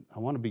I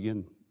want to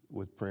begin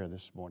with prayer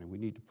this morning. We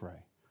need to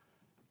pray.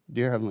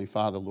 Dear Heavenly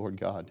Father, Lord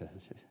God,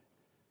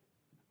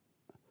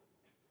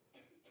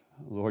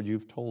 Lord,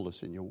 you've told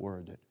us in your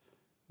word that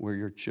we're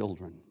your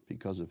children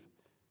because of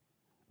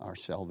our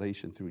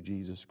salvation through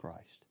Jesus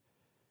Christ.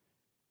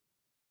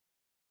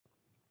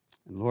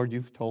 And Lord,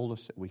 you've told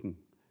us that we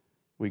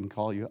can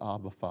call you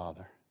Abba,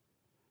 Father.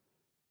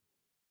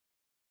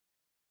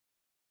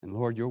 And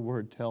Lord, your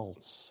word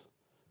tells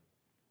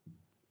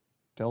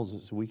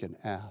us we can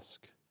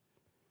ask,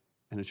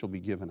 and it shall be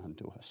given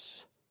unto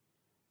us.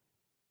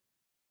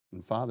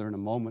 And Father, in a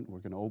moment, we're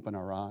going to open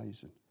our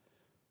eyes, and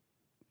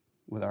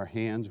with our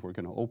hands, we're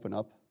going to open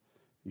up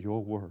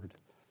your word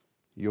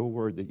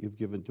that you've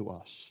given to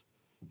us.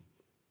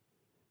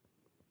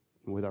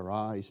 And with our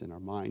eyes and our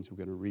minds, we're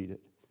going to read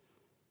it.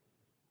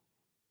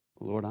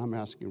 Lord, I'm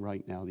asking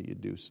right now that you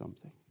do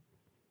something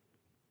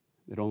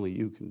that only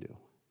you can do.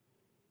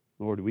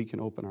 Lord, we can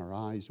open our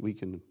eyes. We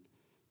can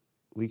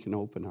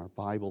open our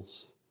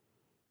Bibles.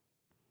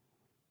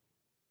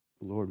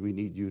 Lord, we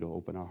need you to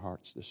open our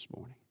hearts this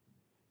morning.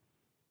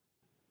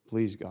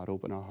 Please, God,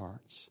 open our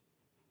hearts.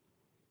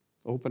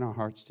 Open our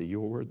hearts to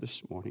your word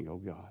this morning, oh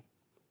God.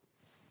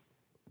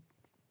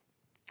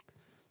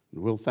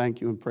 And we'll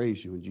thank you and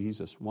praise you in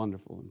Jesus'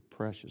 wonderful and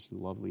precious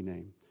and lovely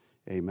name.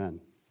 Amen.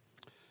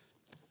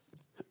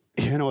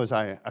 You know, as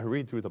I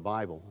read through the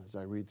Bible, as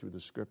I read through the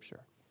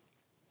Scripture,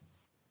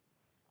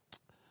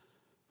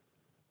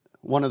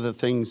 one of the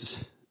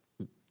things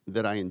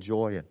that I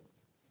enjoy,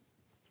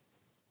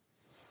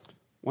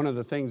 one of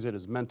the things that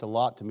has meant a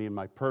lot to me in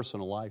my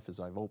personal life as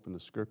I've opened the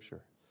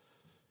Scripture,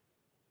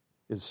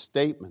 is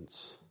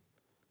statements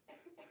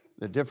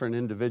that different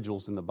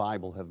individuals in the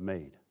Bible have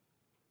made.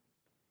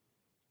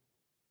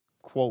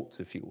 Quotes,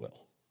 if you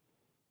will.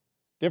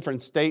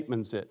 Different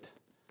statements that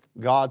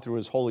God, through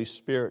His Holy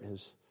Spirit,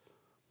 has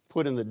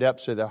put in the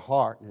depths of their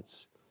heart, and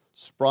it's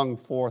sprung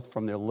forth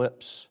from their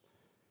lips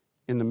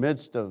in the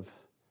midst of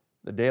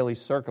the daily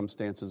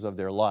circumstances of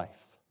their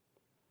life.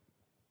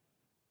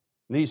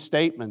 And these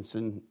statements,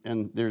 and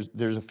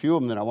there's a few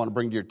of them that I want to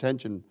bring to your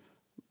attention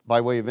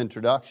by way of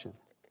introduction.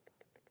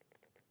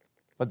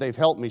 But they've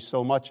helped me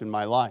so much in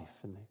my life,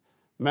 and they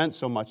meant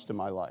so much to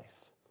my life.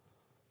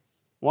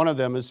 One of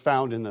them is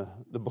found in the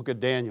book of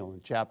Daniel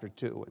in chapter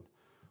 2. And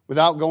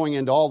without going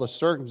into all the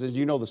circumstances,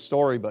 you know the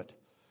story, but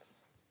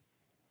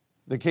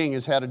the king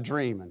has had a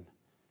dream, and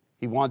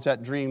he wants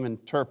that dream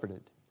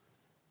interpreted.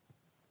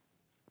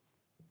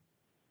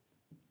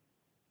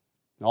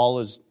 And all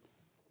his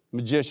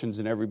magicians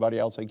and everybody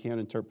else, they can't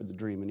interpret the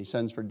dream, and he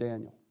sends for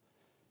Daniel.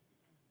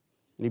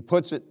 And he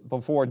puts it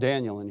before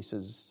Daniel, and he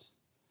says,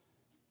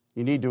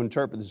 you need to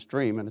interpret this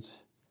dream, and it's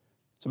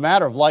a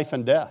matter of life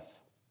and death.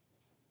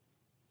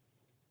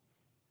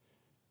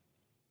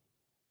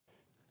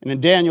 And in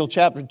Daniel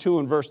chapter 2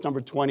 and verse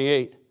number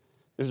 28,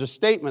 there's a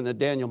statement that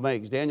Daniel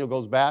makes. Daniel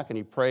goes back and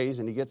he prays,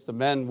 and he gets the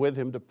men with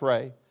him to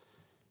pray.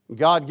 And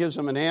God gives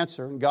him an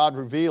answer, and God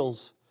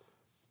reveals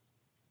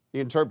the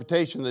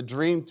interpretation of the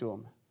dream to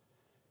him.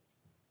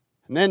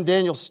 And then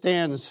Daniel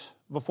stands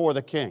before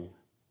the king.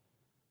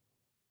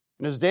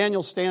 And as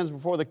Daniel stands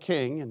before the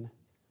king, and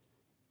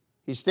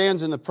he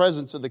stands in the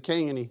presence of the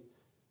king, and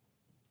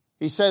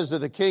he says to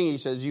the king, he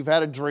says, you've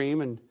had a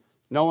dream, and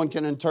no one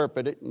can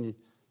interpret it, and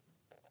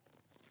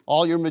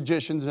all your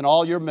magicians and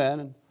all your men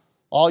and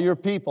all your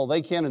people,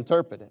 they can't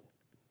interpret it.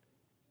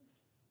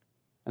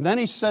 And then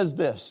he says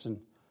this, and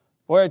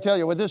boy, I tell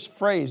you, with this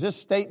phrase, this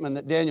statement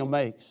that Daniel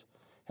makes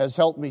has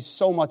helped me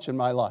so much in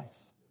my life.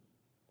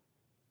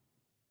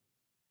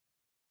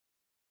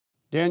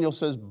 Daniel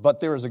says, but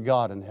there is a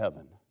God in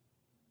heaven.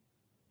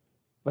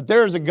 But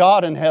there is a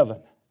God in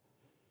heaven.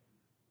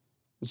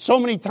 And so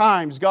many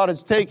times God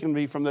has taken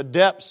me from the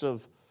depths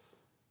of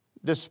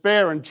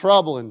despair and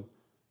trouble and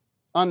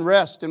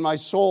unrest in my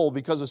soul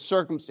because of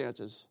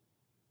circumstances.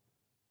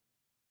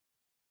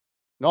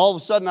 And all of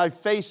a sudden I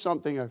face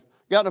something, I've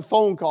gotten a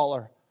phone call,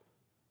 or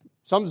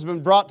something's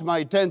been brought to my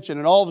attention,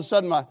 and all of a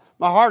sudden my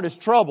heart is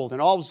troubled,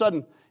 and all of a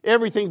sudden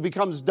everything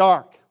becomes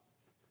dark.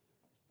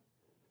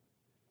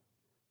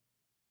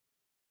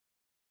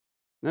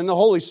 Then the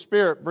Holy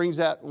Spirit brings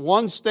that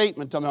one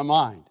statement to my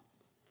mind.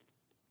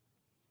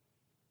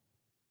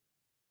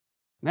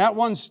 And that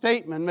one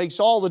statement makes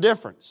all the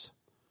difference.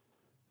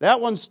 That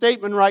one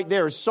statement right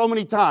there has so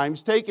many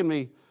times taken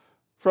me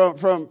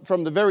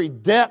from the very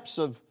depths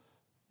of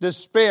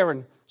despair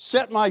and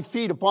set my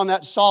feet upon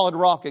that solid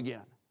rock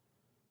again.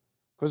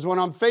 Because when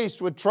I'm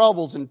faced with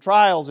troubles and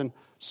trials and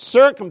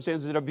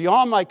circumstances that are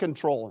beyond my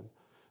control, and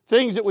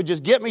things that would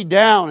just get me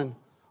down and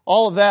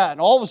all of that, and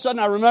all of a sudden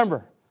I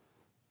remember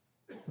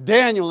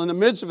Daniel in the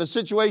midst of a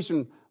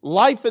situation,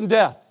 life and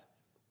death.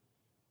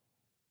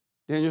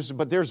 Daniel said,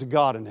 but there's a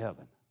God in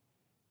heaven.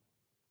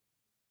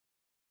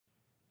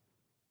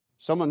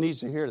 Someone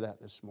needs to hear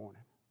that this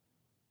morning.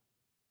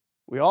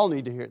 We all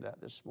need to hear that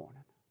this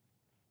morning.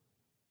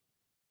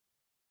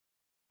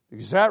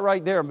 Because that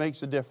right there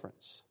makes a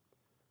difference.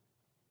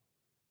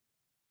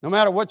 No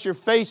matter what you're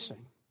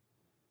facing,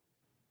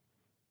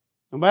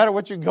 no matter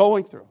what you're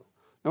going through,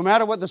 no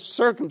matter what the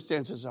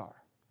circumstances are.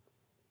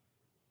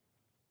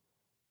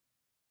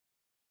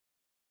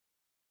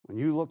 When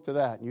you look to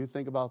that and you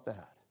think about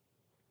that,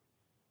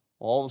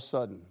 all of a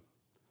sudden,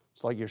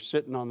 it's like you're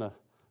sitting on the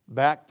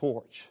back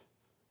porch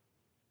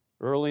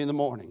early in the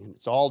morning and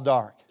it's all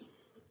dark.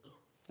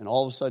 And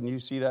all of a sudden you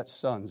see that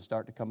sun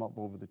start to come up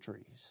over the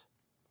trees.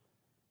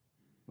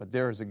 But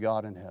there is a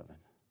God in heaven.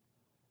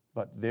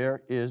 But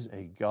there is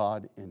a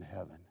God in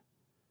heaven.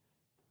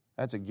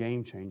 That's a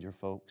game changer,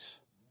 folks.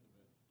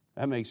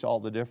 That makes all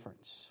the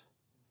difference.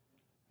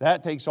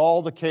 That takes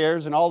all the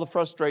cares and all the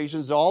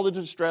frustrations, all the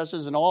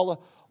distresses and all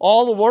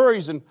the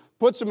worries and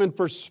puts them in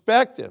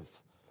perspective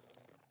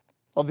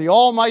of the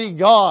Almighty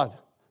God,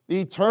 the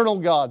eternal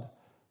God,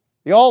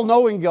 the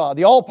all-knowing God,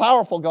 the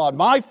all-powerful God,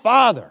 my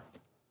Father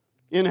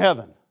in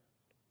heaven.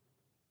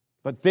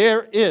 But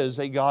there is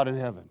a God in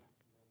heaven.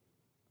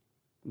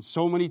 And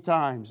so many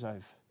times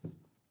I've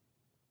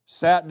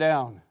sat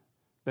down,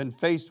 been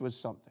faced with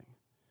something,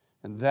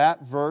 and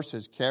that verse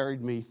has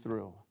carried me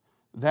through.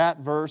 That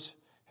verse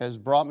has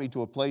brought me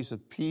to a place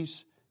of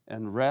peace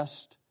and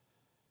rest.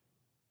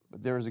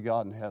 But there is a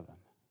God in heaven.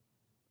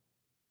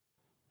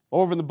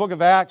 Over in the book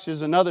of Acts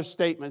is another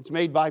statement. It's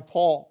made by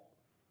Paul.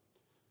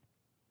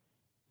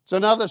 It's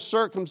another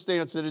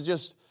circumstance that is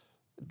just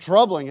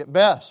troubling at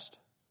best.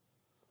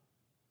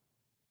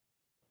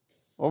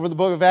 Over the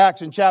book of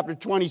Acts in chapter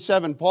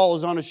 27, Paul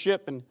is on a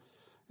ship, and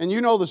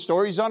you know the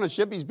story. He's on a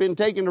ship. He's been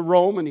taken to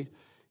Rome, and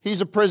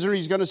he's a prisoner.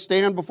 He's going to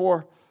stand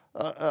before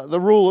the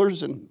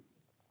rulers, and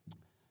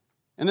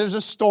there's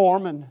a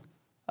storm, and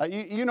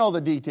you know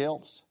the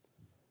details.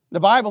 The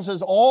Bible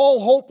says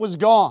all hope was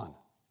gone.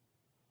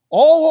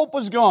 All hope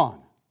was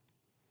gone.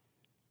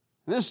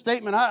 And this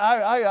statement,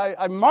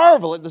 I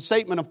marvel at the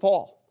statement of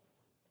Paul.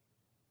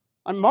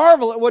 I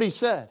marvel at what he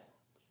said.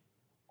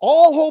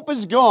 All hope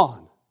is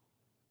gone.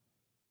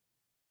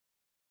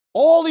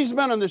 All these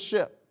men on this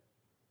ship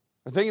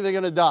are thinking they're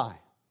going to die.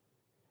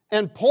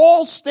 And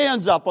Paul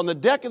stands up on the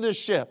deck of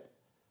this ship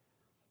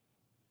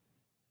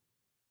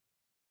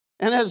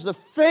and has the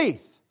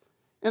faith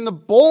and the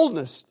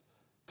boldness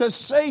to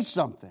say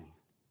something.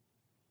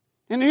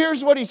 And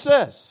here's what he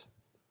says.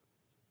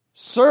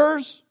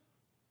 Sirs,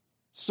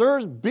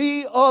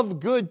 be of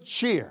good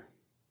cheer.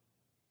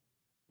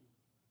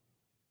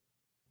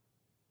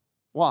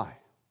 Why?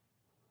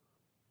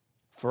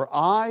 For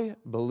I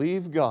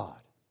believe God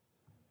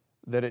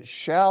that it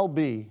shall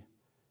be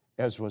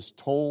as was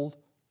told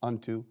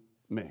unto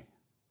me.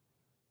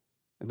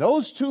 And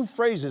those two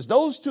phrases,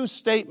 those two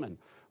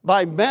statements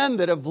by men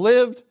that have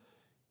lived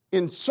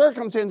in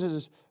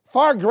circumstances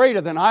far greater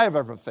than I have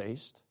ever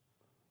faced,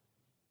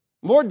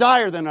 more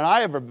dire than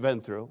I have ever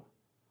been through,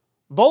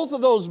 both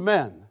of those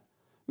men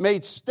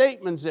made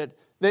statements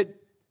that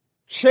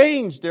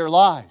changed their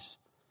lives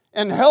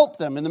and helped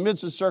them in the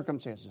midst of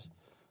circumstances.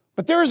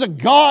 But there is a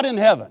God in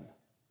heaven.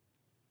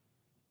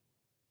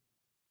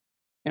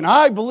 And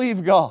I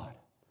believe God.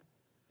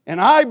 And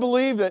I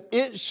believe that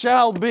it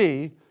shall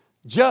be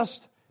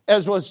just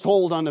as was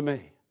told unto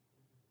me.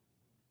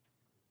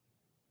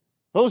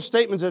 Those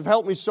statements have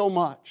helped me so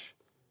much.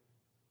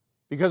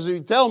 Because they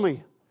tell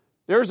me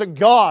there's a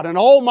God, an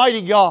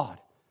almighty God,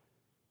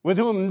 with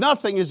whom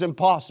nothing is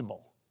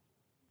impossible.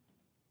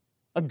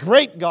 A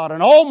great God,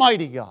 an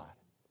almighty God.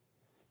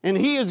 And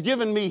He has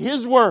given me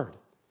His word.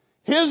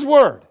 His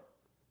word.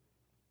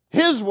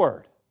 His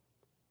word.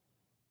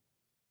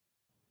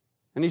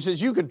 And He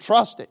says you can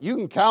trust it. You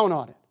can count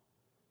on it.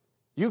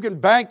 You can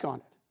bank on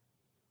it.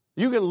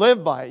 You can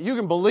live by it. You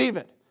can believe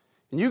it.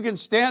 And you can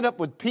stand up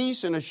with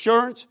peace and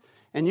assurance.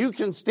 And you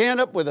can stand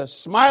up with a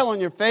smile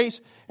on your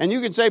face. And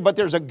you can say, but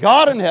there's a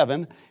God in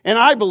heaven. And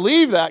I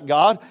believe that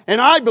God.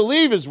 And I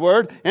believe His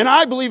word. And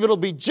I believe it'll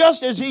be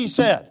just as He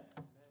said.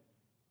 I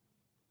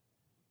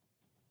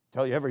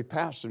tell you, every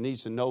pastor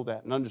needs to know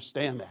that and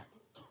understand that.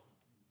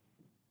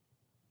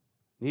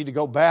 You need to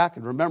go back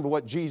and remember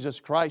what Jesus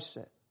Christ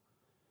said.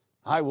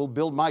 I will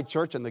build my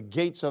church and the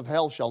gates of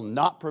hell shall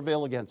not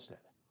prevail against it.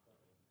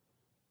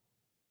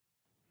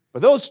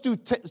 But those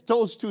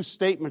two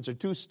statements are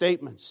two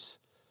statements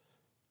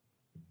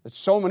that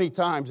so many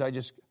times I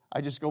just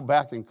go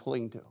back and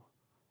cling to.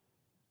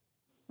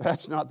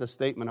 That's not the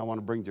statement I want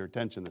to bring to your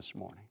attention this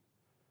morning.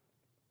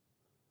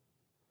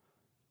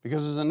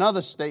 Because there's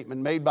another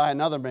statement made by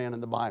another man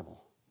in the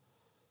Bible.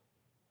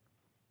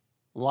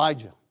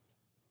 Elijah.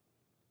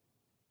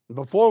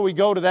 Before we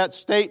go to that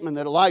statement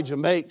that Elijah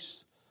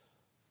makes,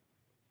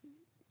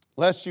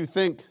 lest you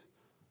think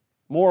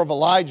more of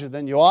Elijah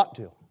than you ought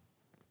to.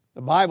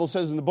 The Bible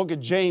says in the book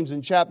of James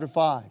in chapter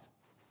 5,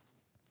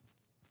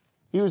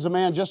 he was a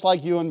man just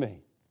like you and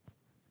me.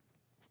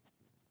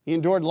 He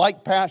endured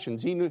like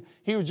passions.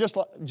 He was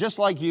just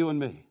like you and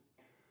me.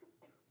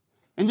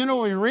 And you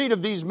know, when we read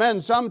of these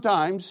men,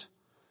 sometimes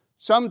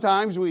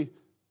we,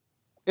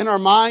 in our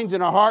minds,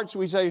 in our hearts,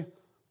 we say,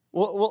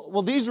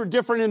 well, these were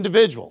different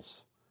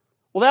individuals.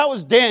 Well, that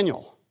was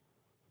Daniel.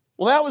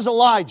 Well, that was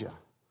Elijah.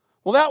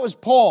 Well, that was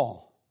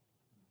Paul.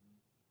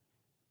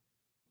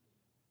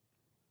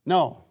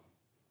 No.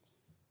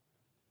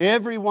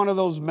 Every one of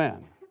those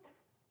men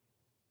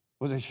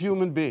was a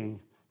human being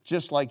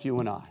just like you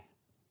and I.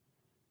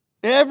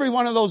 Every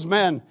one of those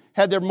men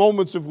had their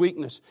moments of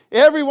weakness.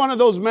 Every one of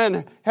those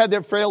men had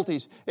their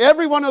frailties.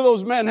 Every one of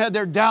those men had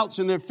their doubts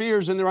and their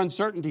fears and their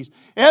uncertainties.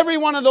 Every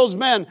one of those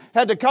men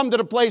had to come to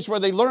the place where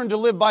they learned to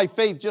live by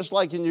faith just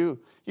like you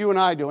and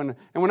I do. And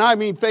when I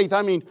mean faith,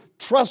 I mean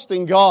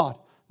trusting God.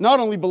 Not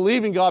only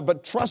believing God,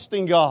 but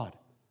trusting God.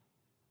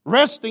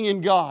 Resting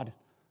in God.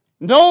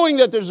 Knowing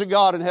that there's a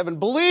God in heaven.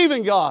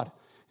 Believing God.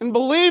 And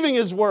believing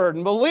His Word.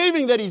 And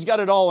believing that He's got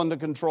it all under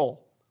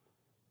control.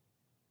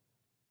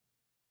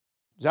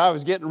 As I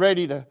was getting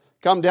ready to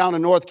come down to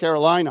North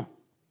Carolina,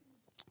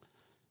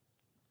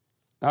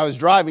 I was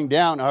driving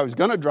down. I was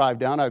going to drive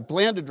down. I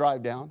planned to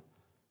drive down.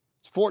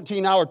 It's a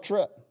 14-hour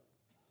trip.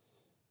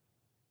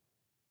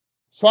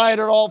 So I had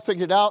it all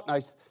figured out, and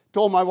I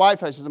told my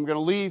wife, I said, I'm going to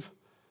leave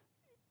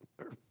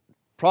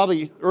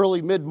probably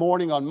early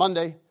mid-morning on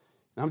Monday,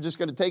 and I'm just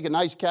going to take a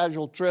nice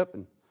casual trip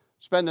and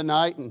spend the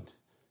night and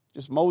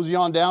just mosey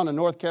on down to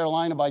North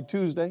Carolina by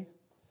Tuesday.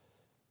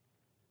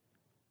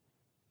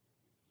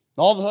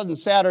 All of a sudden,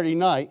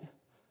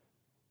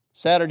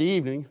 Saturday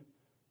evening,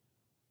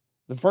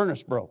 the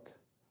furnace broke.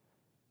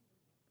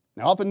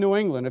 Now, up in New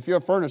England, if your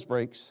furnace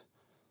breaks,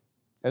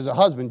 as a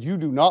husband, you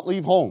do not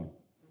leave home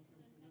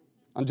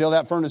until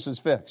that furnace is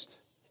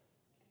fixed.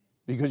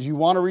 Because you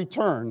want to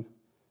return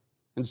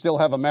and still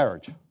have a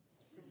marriage.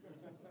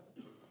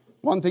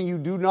 One thing you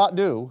do not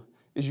do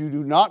is you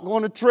do not go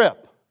on a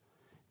trip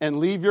and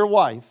leave your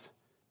wife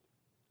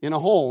in a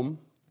home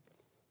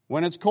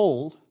when it's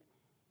cold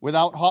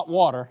without hot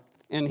water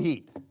and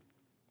heat.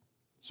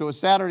 So it's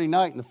Saturday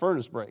night and the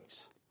furnace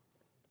breaks.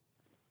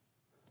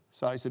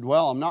 So I said,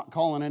 well, I'm not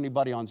calling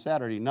anybody on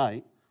Saturday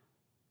night.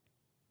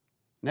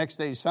 Next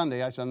day,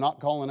 Sunday, I said, I'm not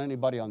calling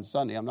anybody on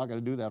Sunday. I'm not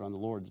going to do that on the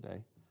Lord's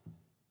Day.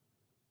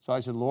 So I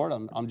said, Lord,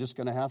 I'm just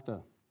going to have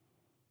to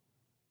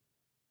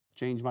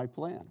change my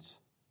plans.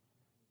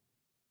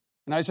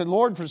 And I said,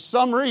 Lord, for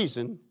some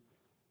reason,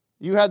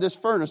 you had this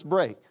furnace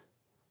break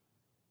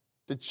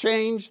to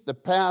change the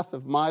path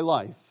of my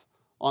life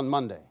on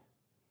Monday.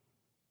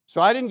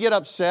 So I didn't get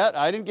upset.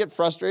 I didn't get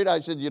frustrated. I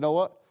said, you know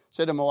what? I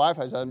said to my wife,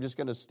 I said, I'm just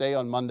going to stay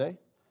on Monday.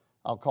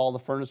 I'll call the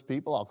furnace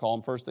people. I'll call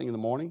them first thing in the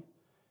morning.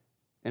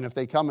 And if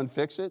they come and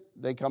fix it,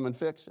 they come and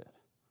fix it.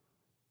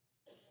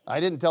 I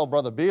didn't tell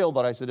Brother Beal,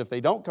 but I said, if they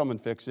don't come and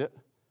fix it,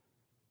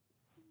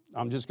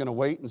 I'm just going to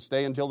wait and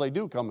stay until they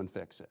do come and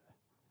fix it.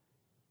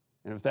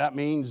 And if that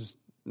means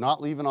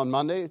not leaving on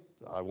Monday,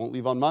 I won't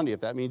leave on Monday.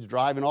 If that means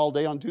driving all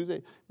day on Tuesday,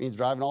 it means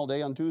driving all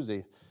day on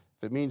Tuesday.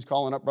 If it means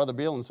calling up Brother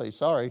Beal and say,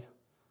 sorry,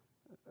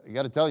 I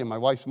got to tell you, my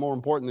wife's more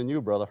important than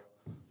you, brother.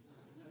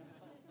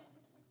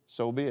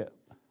 So be it.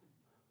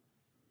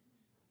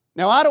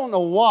 Now, I don't know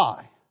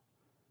why.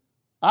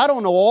 I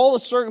don't know all the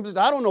circumstances.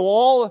 I don't know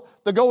all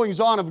the goings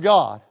on of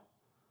God.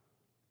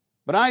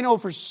 But I know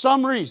for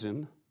some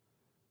reason,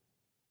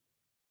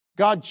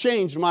 God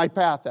changed my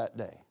path that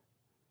day.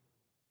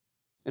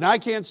 And I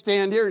can't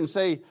stand here and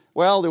say,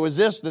 well, there was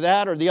this,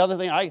 that, or the other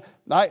thing. I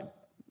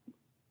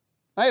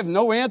have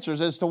no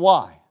answers as to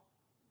why.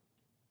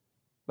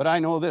 But I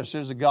know this,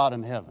 there's a God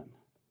in heaven.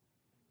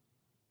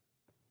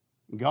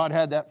 God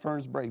had that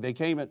furnace break. They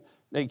came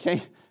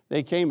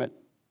at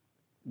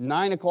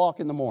 9 o'clock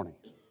in the morning.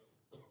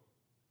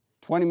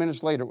 20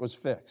 minutes later, it was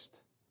fixed.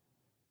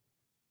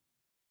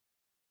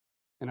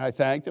 And I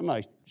thanked him.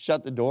 I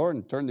shut the door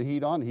and turned the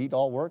heat on. The heat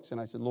all works.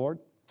 And I said, Lord,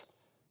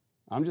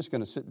 I'm just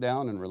going to sit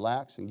down and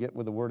relax and get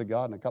with the Word of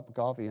God and a cup of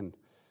coffee. And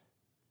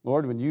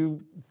Lord, when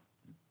you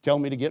tell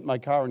me to get in my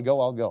car and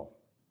go, I'll go.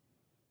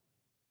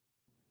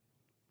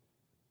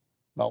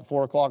 About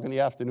 4 o'clock in the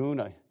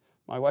afternoon,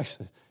 my wife,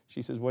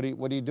 she says, what are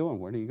you doing?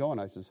 Where are you going?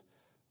 I says,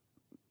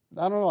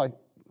 I don't know.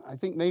 I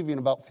think maybe in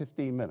about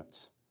 15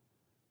 minutes.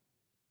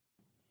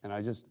 And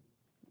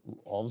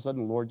all of a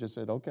sudden, the Lord just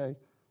said, okay,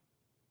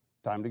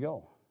 time to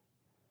go.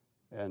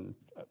 And,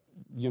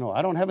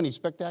 I don't have any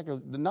spectacular,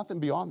 nothing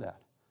beyond that.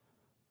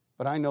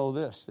 But I know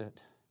this, that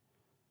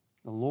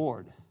the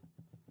Lord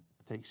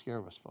takes care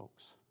of us,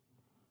 folks.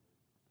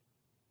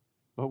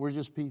 But we're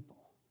just people.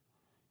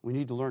 We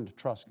need to learn to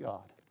trust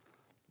God.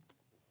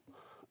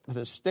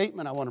 The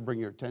statement I want to bring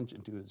your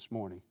attention to this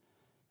morning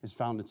is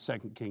found in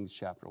 2 Kings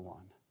chapter 1.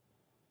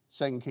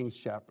 2 Kings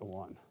chapter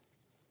 1.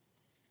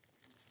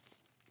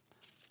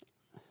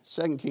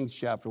 2 Kings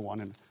chapter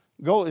 1. And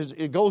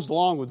it goes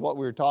along with what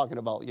we were talking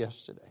about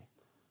yesterday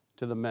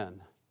to the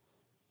men.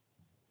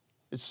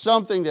 It's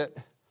something that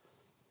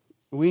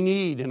we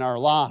need in our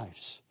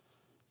lives.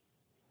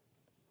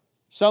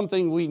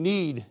 Something we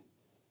need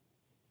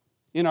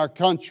in our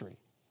country.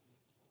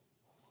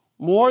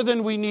 More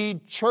than we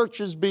need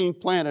churches being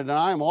planted, and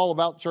I am all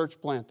about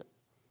church planting.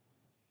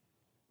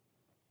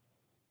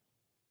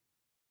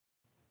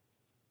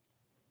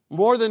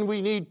 More than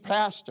we need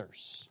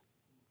pastors.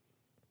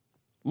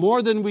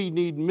 More than we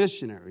need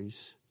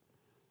missionaries.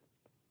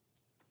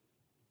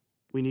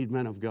 We need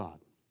men of God.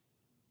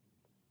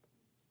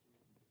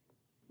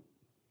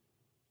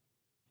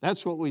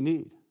 That's what we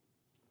need.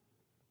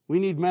 We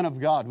need men of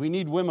God. We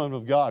need women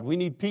of God. We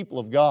need people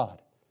of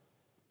God.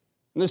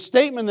 And the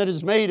statement that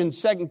is made in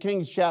 2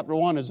 Kings chapter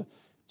 1 it's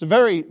a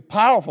very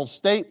powerful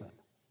statement.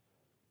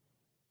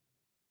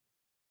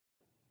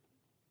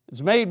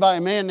 It's made by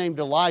a man named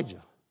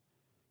Elijah.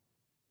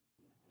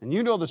 And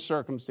you know the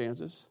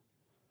circumstances.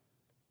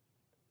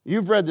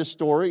 You've read this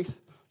story.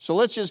 So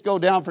let's just go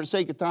down for the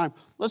sake of time.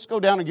 Let's go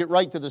down and get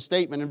right to the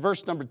statement in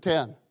verse number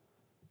 10.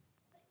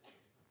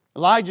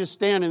 Elijah's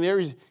standing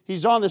there.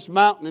 He's on this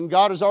mountain, and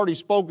God has already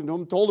spoken to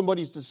him, told him what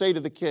he's to say to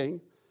the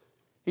king.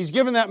 He's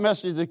given that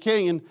message to the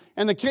king,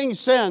 and the king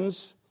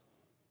sends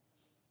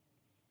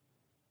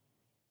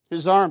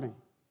his army.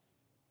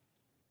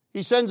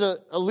 He sends a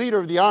leader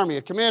of the army,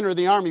 a commander of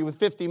the army with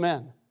 50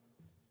 men.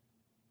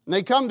 And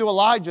they come to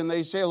Elijah and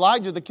they say,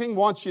 Elijah, the king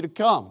wants you to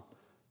come.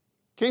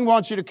 The king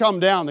wants you to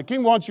come down. The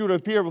king wants you to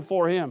appear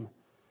before him.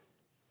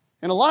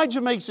 And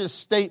Elijah makes his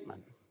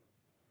statement.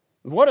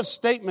 And what a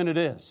statement it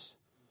is.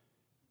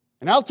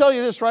 And I'll tell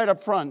you this right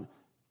up front.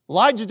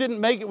 Elijah didn't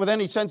make it with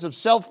any sense of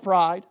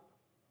self-pride.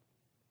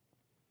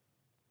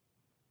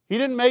 He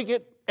didn't make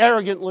it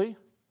arrogantly.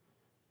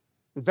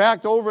 In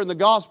fact, over in the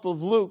Gospel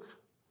of Luke,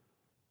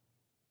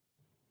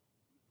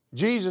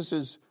 Jesus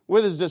is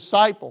with his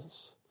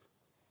disciples,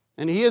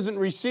 and he isn't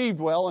received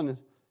well, and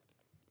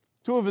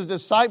two of his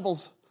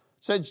disciples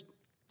said, do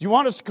you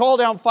want us to call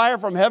down fire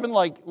from heaven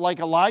like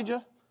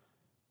Elijah?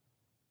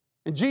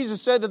 And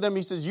Jesus said to them,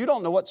 he says, you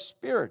don't know what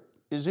spirit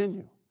is in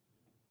you.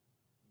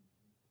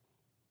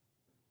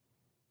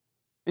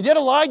 And yet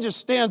Elijah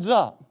stands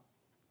up.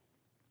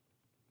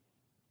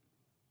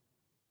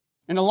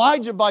 And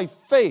Elijah, by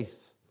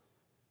faith,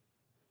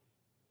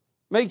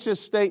 makes his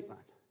statement.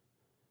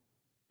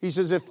 He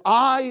says, if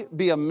I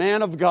be a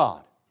man of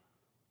God,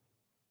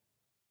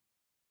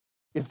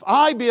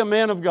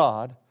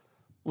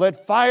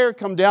 let fire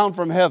come down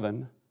from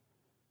heaven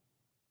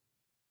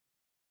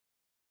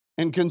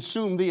and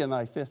consume thee and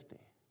thy 50.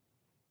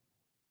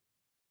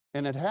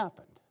 And it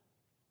happened.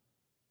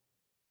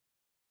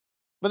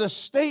 But the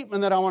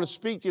statement that I want to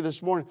speak to you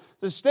this morning,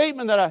 the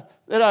statement that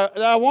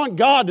I want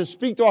God to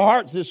speak to our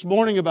hearts this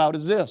morning about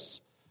is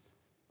this.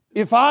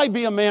 If I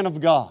be a man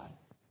of God,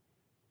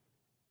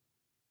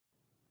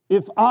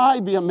 if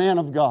I be a man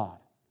of God,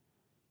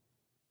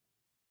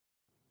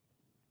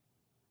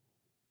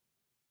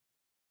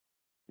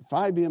 if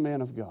I be a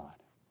man of God.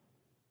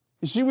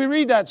 You see, we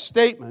read that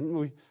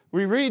statement,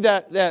 we read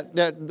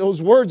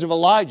those words of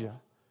Elijah,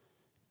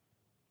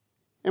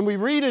 and we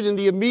read it in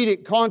the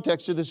immediate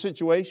context of the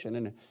situation,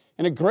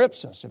 and it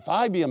grips us. If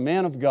I be a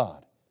man of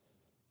God.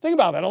 Think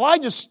about that.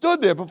 Elijah stood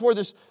there before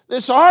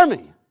this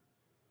army.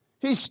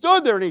 He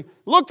stood there and he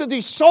looked at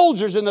these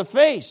soldiers in the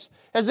face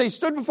as they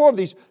stood before him,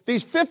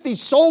 these 50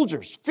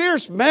 soldiers,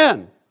 fierce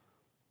men,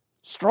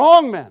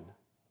 strong men.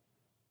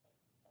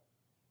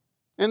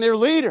 And their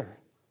leader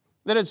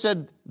that had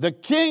said, the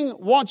king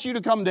wants you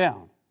to come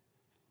down.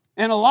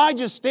 And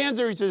Elijah stands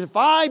there, he says, if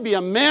I be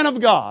a man of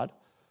God,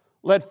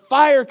 let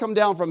fire come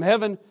down from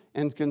heaven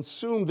and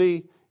consume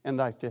thee and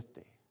thy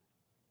 50.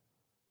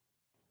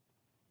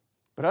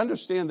 But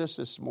understand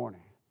this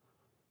morning.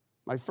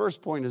 My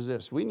first point is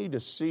this. We need to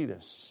see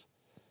this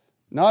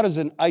not as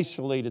an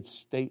isolated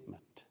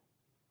statement.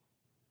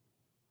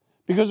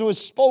 Because it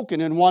was spoken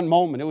in one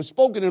moment. It was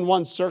spoken in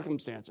one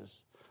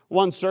circumstance.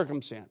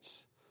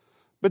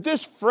 But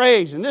this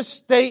phrase and this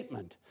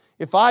statement,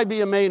 if I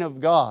be a man of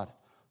God,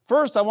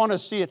 first I want to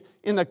see it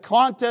in the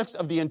context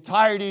of the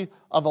entirety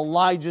of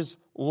Elijah's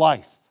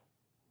life.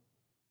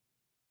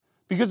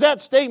 Because that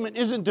statement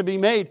isn't to be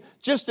made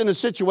just in a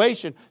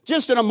situation,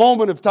 just in a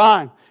moment of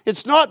time.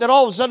 It's not that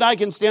all of a sudden I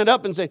can stand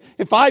up and say,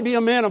 if I be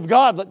a man of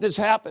God, let this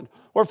happen.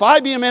 Or if I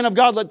be a man of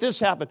God, let this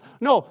happen.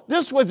 No,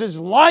 this was his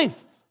life.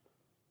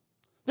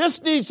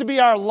 This needs to be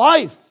our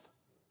life.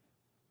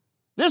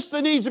 This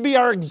needs to be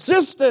our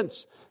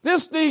existence.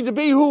 This needs to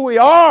be who we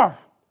are.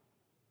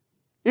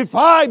 If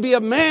I be a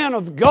man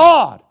of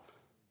God.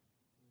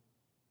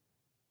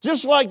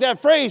 Just like that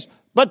phrase,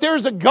 but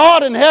there's a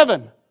God in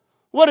heaven.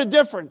 What a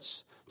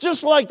difference.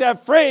 Just like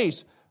that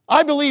phrase,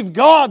 I believe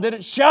God that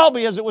it shall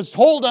be as it was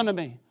told unto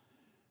me.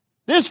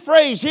 This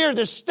phrase here,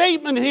 this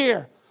statement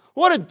here,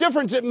 what a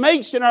difference it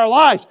makes in our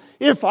lives.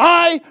 If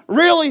I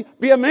really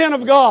be a man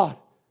of God,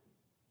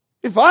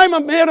 if I'm a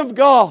man of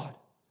God,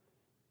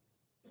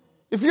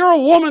 if you're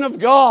a woman of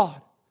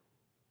God,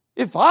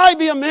 if I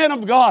be a man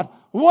of God,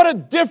 what a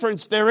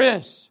difference there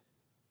is.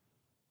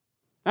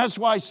 That's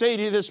why I say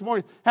to you this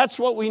morning, that's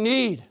what we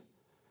need.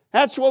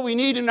 That's what we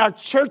need in our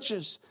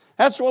churches.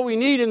 That's what we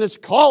need in this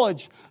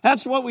college.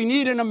 That's what we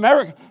need in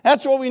America.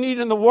 That's what we need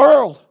in the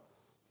world.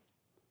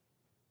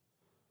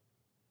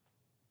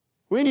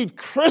 We need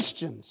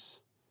Christians,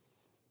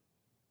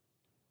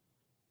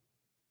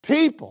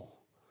 people,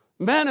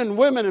 men and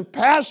women and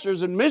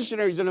pastors and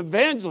missionaries and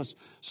evangelists,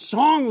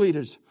 song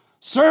leaders,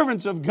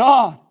 servants of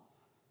God.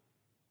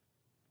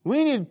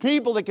 We need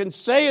people that can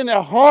say in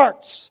their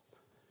hearts,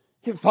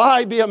 if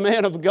I be a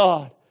man of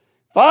God,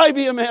 if I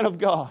be a man of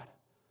God.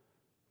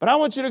 But I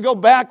want you to go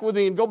back with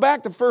me and go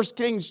back to 1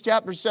 Kings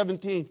chapter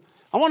 17.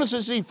 I want us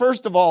to see,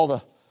 first of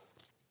all,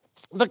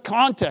 the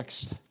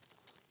context.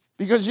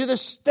 Because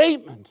this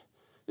statement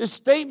This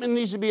statement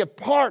needs to be a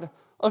part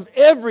of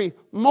every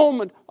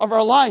moment of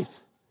our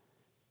life.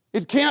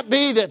 It can't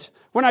be that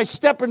when I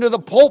step into the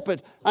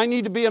pulpit, I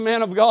need to be a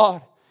man of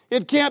God.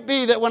 It can't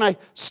be that when I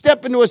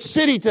step into a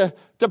city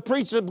to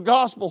preach the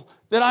gospel,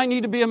 that I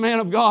need to be a man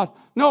of God.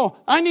 No,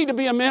 I need to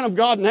be a man of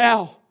God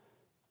now.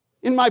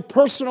 In my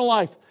personal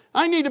life,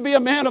 I need to be a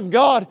man of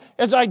God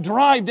as I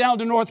drive down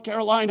to North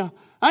Carolina.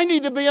 I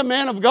need to be a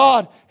man of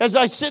God as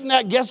I sit in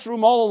that guest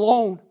room all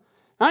alone.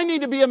 I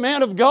need to be a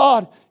man of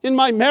God in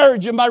my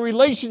marriage, in my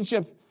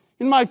relationship,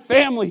 in my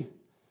family.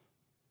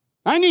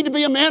 I need to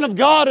be a man of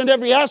God in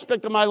every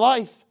aspect of my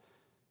life.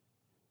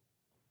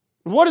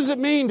 What does it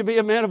mean to be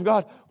a man of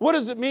God? What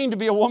does it mean to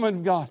be a woman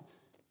of God?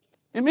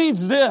 It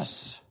means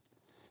this.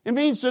 It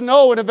means to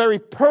know in a very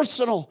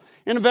personal,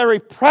 in a very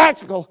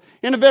practical,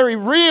 in a very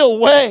real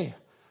way,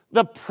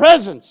 the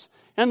presence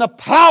and the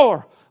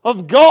power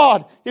of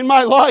God in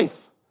my life.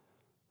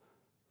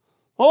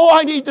 Oh,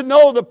 I need to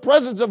know the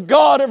presence of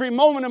God every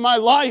moment in my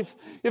life.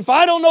 If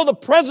I don't know the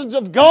presence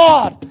of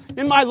God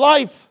in my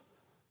life,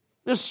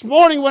 this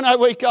morning when I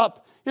wake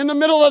up, in the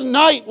middle of the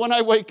night when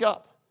I wake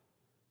up,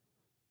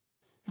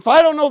 if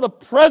I don't know the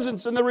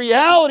presence and the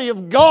reality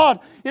of God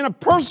in a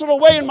personal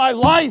way in my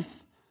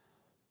life,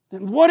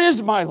 then what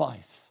is my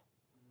life?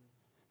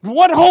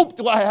 What hope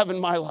do I have in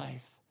my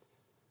life?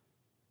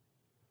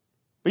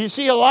 But you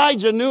see,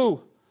 Elijah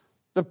knew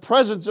the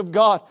presence of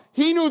God.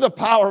 He knew the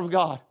power of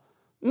God.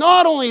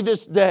 Not only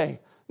this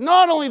day,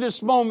 not only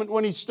this moment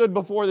when he stood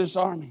before this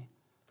army,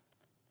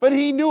 but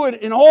he knew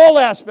it in all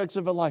aspects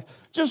of his life.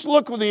 Just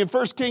look with me in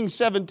 1 Kings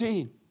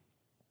 17.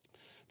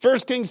 1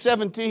 Kings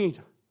 17.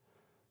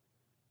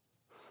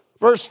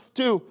 Verse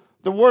 2,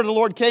 the word of the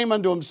Lord came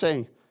unto him,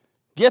 saying,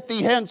 Get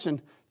thee hence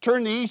and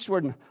turn thee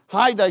eastward and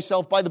hide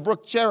thyself by the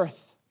brook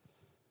Cherith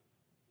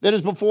that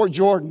is before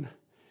Jordan.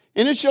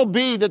 And it shall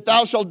be that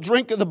thou shalt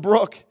drink of the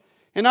brook,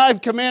 and I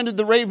have commanded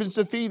the ravens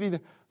to feed thee.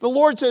 The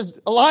Lord says,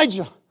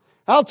 Elijah,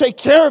 I'll take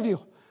care of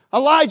you.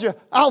 Elijah,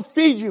 I'll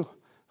feed you.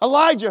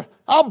 Elijah,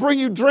 I'll bring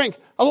you drink.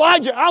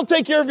 Elijah, I'll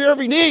take care of your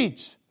every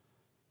needs.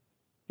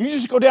 You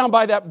just go down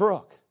by that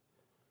brook.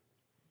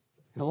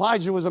 And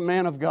Elijah was a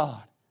man of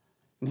God.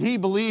 And he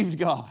believed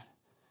God.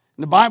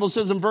 And the Bible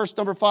says in verse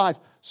number 5,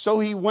 so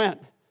he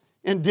went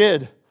and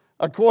did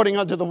according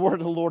unto the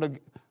word of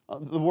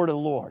the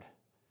Lord.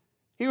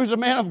 He was a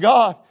man of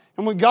God.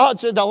 And when God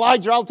said,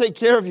 Elijah, I'll take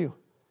care of you,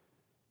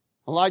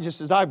 Elijah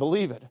says, I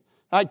believe it.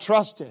 I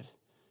trust it.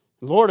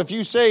 Lord, if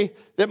you say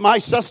that my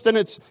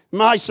sustenance,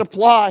 my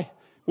supply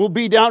will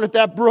be down at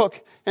that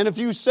brook, and if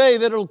you say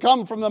that it'll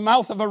come from the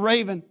mouth of a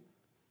raven,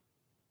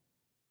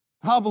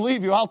 I'll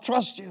believe you. I'll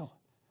trust you.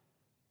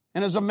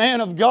 And as a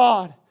man of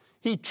God,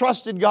 he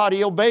trusted God.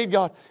 He obeyed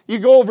God. You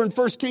go over in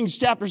 1 Kings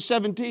chapter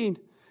 17,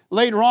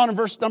 later on in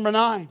verse number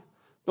 9.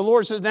 The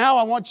Lord says, now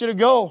I want you to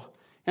go.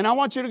 And I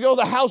want you to go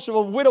to the house of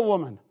a widow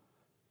woman.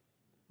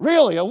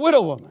 Really, a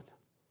widow woman.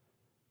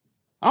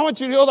 I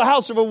want you to go to the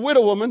house of a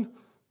widow woman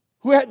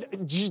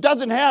she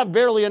doesn't have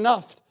barely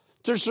enough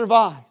to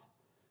survive.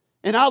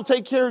 And I'll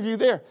take care of you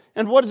there.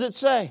 And what does it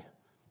say?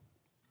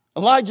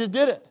 Elijah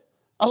did it.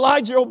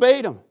 Elijah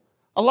obeyed him.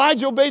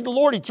 Elijah obeyed the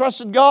Lord. He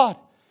trusted God.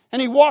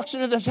 And he walks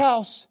into this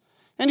house.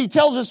 And he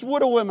tells this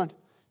widow woman,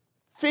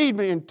 feed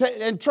me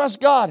and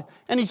trust God.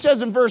 And he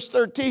says in verse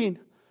 13,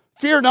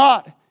 fear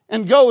not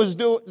and go as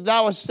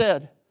thou hast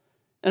said.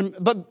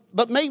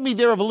 But make me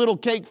there of a little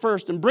cake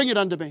first and bring it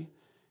unto me.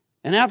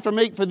 And after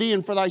make for thee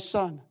and for thy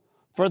son.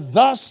 For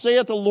thus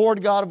saith the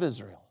Lord God of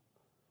Israel,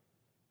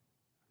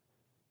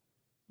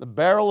 the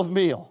barrel of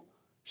meal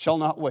shall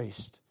not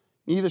waste,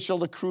 neither shall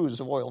the cruse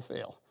of oil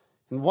fail.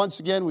 And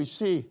once again we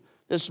see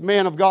this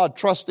man of God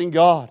trusting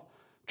God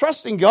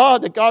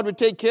that God would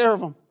take care of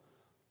him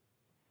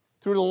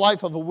through the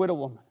life of a widow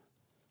woman.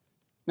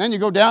 Then you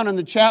go down in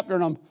the chapter,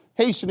 and I'm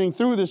hastening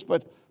through this,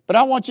 but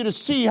I want you to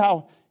see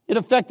how it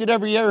affected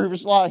every area of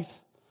his life.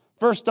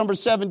 Verse number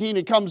 17,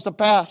 it comes to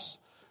pass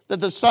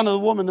that the son of the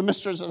woman, the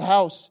mistress of the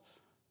house,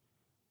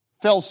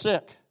 fell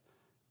sick,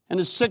 and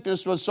his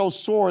sickness was so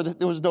sore that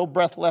there was no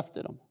breath left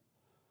in him.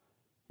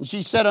 And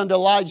she said unto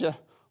Elijah,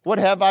 what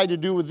have I to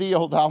do with thee,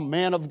 O thou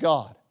man of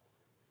God?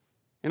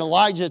 And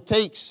Elijah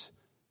takes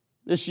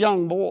this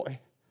young boy.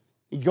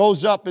 He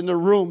goes up in the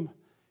room,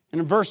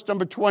 and in verse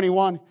number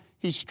 21,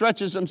 he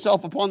stretches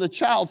himself upon the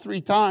child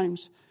 3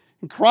 times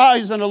and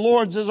cries unto the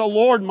Lord and says, O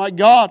Lord, my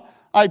God,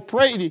 I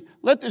pray thee,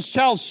 let this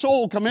child's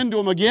soul come into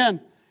him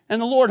again.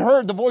 And the Lord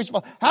heard the voice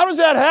of, how does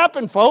that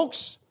happen,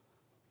 folks?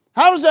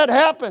 How does that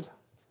happen?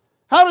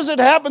 How does it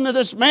happen that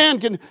this man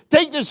can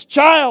take this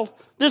child,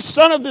 this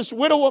son of this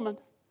widow woman?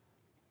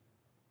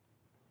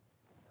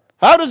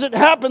 How does it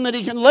happen that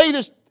he can lay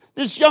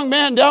this young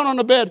man down on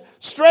the bed,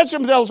 stretch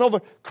himself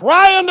over,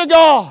 cry unto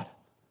God?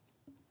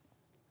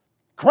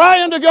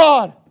 Cry unto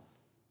God.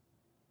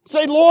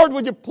 Say, Lord,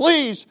 would you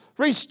please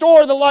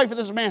restore the life of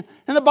this man?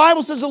 And the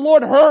Bible says the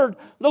Lord heard,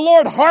 the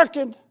Lord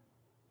hearkened,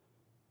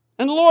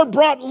 and the Lord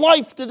brought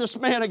life to this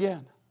man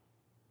again.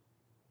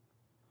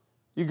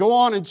 You go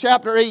on in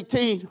chapter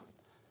 18,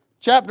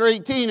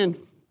 and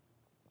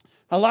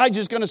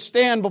Elijah's going to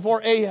stand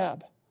before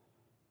Ahab.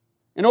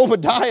 And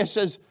Obadiah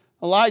says,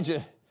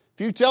 Elijah,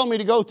 if you tell me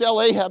to go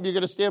tell Ahab you're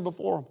going to stand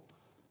before him,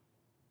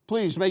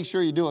 please make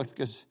sure you do it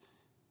because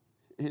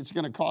it's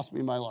going to cost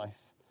me my life.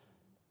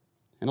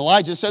 And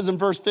Elijah says in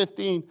verse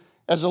 15,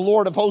 as the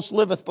Lord of hosts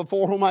liveth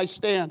before whom I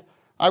stand,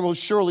 I will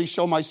surely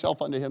show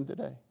myself unto him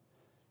today.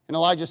 And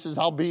Elijah says,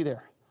 I'll be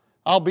there.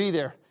 I'll be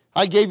there.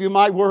 I gave you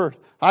my word.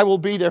 I will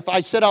be there. If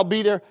I said I'll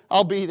be there,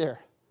 I'll be there.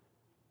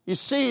 You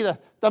see,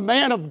 the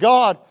man of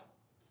God,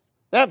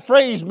 that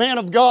phrase, man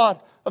of God,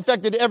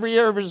 affected every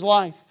area of his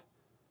life.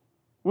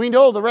 We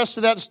know the rest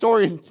of that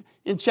story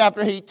in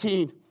chapter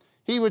 18.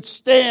 He would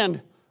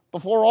stand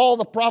before all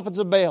the prophets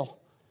of Baal.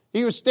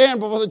 He would stand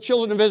before the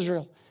children of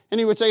Israel. And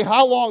he would say,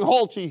 how long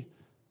halt ye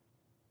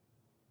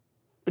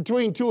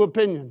between two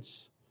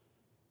opinions?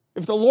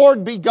 If the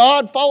Lord be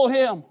God, follow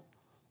him.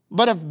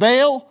 But if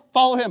Baal,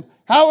 follow him.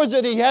 How is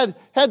it he had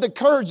the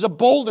courage, the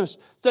boldness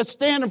to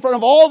stand in front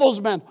of all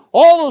those men,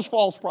 all those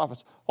false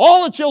prophets,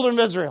 all the children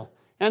of Israel,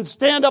 and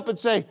stand up and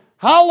say,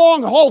 how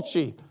long halt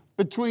ye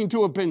between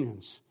two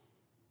opinions?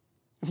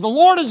 If the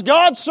Lord is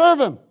God, serve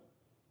him.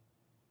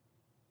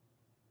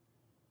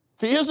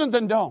 If he isn't,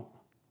 then don't.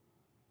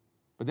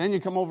 But then you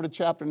come over to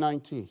chapter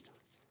 19,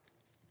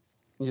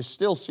 and you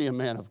still see a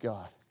man of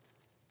God.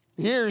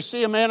 Here you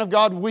see a man of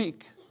God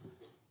weak.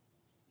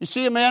 You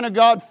see a man of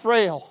God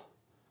frail.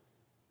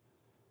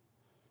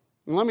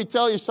 And let me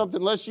tell you something,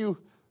 unless you,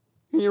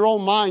 in your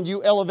own mind,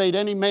 you elevate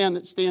any man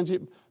that stands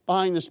here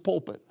behind this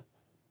pulpit,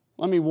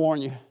 let me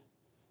warn you.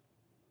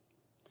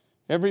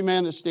 Every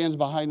man that stands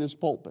behind this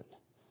pulpit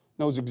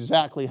knows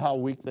exactly how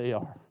weak they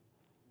are,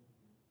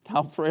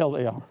 how frail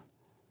they are,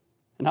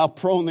 and how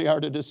prone they are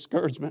to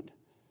discouragement,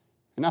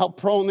 and how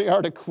prone they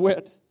are to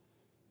quit,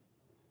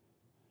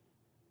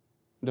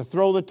 and to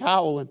throw the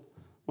towel in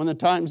when the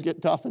times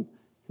get tough. And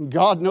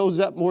God knows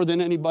that more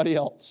than anybody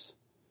else.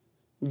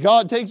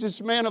 God takes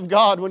this man of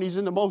God when he's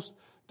in the most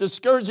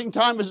discouraging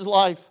time of his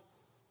life,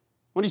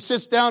 when he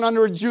sits down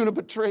under a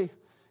juniper tree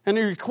and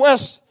he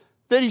requests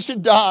that he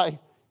should die.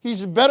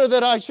 He's better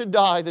that I should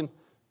die than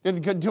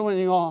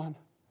continuing on.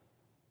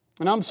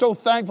 And I'm so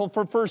thankful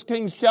for 1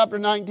 Kings chapter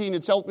 19.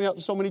 It's helped me out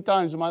so many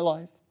times in my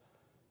life.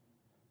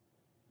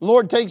 The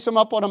Lord takes him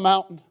up on a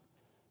mountain.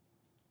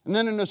 And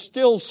then in a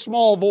still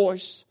small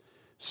voice,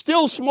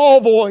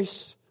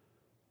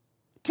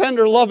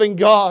 tender, loving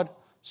God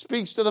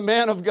speaks to the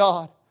man of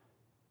God.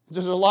 He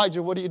says,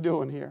 Elijah, what are you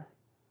doing here?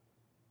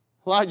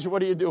 Elijah,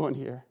 what are you doing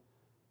here?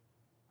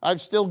 I've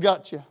still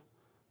got you.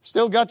 I've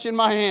still got you in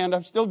my hand.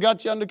 I've still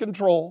got you under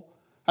control.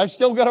 I've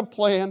still got a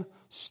plan.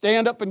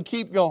 Stand up and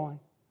keep going.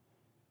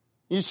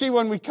 You see,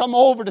 when we come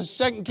over to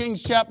 2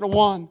 Kings chapter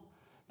 1,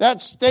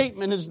 that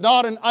statement is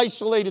not an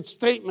isolated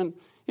statement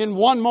in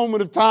one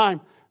moment of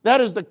time.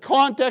 That is the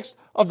context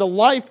of the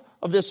life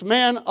of this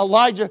man,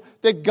 Elijah,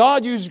 that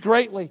God used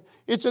greatly.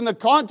 It's in the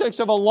context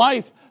of a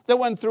life that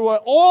went through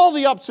all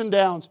the ups and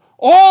downs,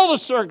 all the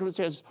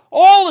circumstances,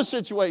 all the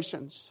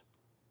situations.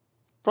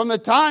 From the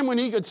time when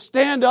he could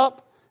stand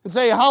up and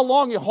say, how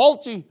long you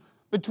halt ye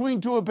between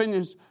two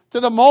opinions, to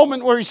the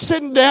moment where he's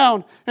sitting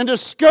down and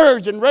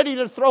discouraged and ready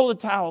to throw the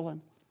towel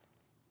in.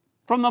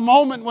 From the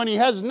moment when he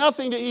has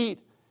nothing to eat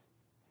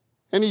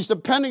and he's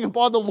depending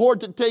upon the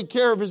Lord to take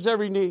care of his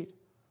every need,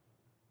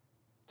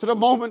 to the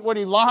moment when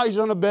he lies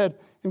on a bed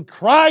and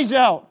cries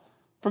out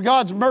for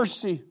God's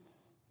mercy,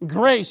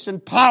 grace,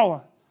 and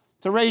power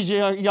to raise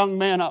a young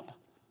man up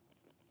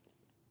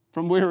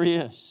from where he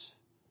is.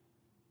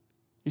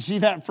 You see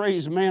that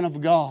phrase, man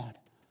of God.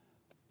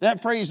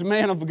 That phrase,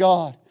 man of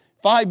God.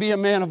 If I be a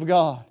man of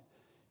God,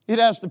 it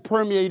has to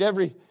permeate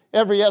every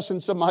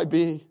essence of my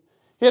being.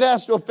 It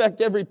has to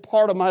affect every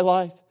part of my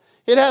life.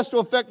 It has to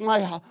affect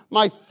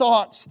my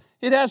thoughts.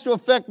 It has to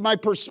affect my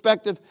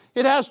perspective.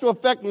 It has to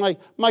affect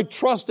my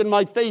trust and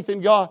my faith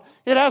in God.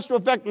 It has to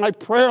affect my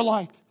prayer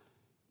life.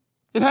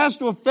 It has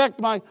to affect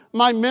my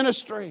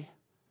ministry.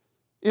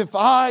 If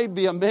I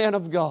be a man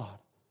of God.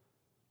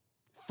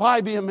 If I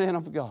be a man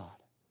of God.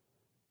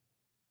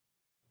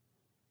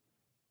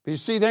 But you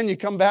see, then you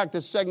come back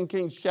to 2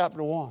 Kings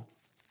chapter 1.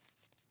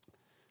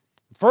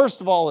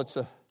 First of all, it's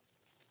a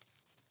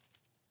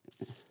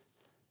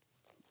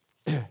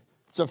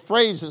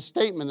phrase, a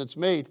statement that's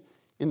made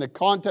in the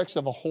context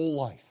of a whole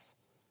life.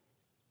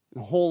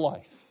 In a whole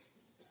life.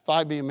 If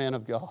I be a man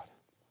of God.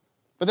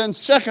 But then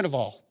second of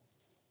all,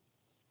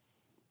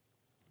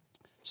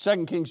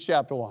 2 Kings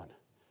chapter 1.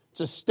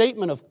 It's a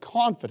statement of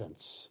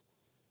confidence.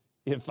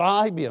 If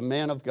I be a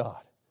man of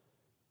God.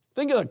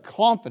 Think of the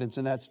confidence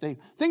in that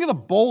statement. Think of the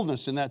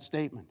boldness in that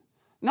statement.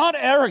 Not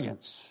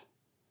arrogance.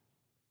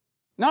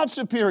 Not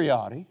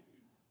superiority.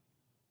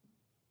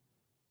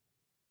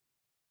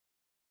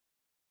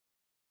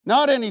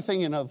 Not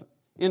anything in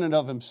and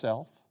of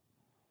himself.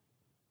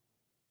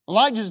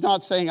 Elijah's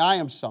not saying, I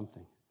am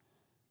something.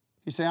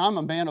 He's saying, I'm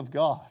a man of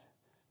God.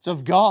 It's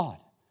of God.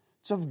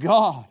 It's of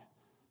God.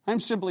 I'm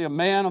simply a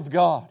man of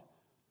God.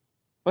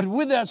 But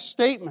with that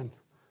statement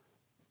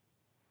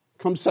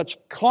comes such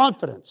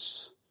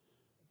confidence.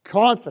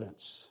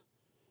 Confidence.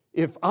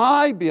 If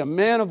I be a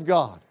man of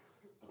God,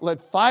 let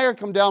fire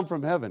come down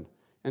from heaven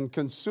and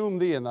consume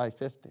thee in thy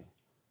 50.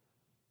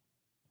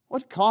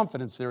 What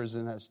confidence there is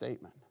in that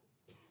statement.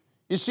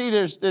 You see,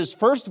 there's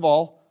first of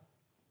all,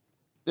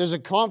 there's a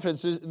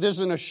confidence, there's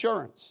an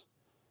assurance.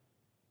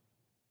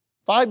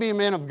 If I be a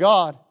man of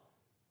God,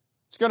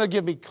 it's going to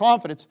give me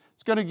confidence.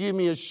 It's going to give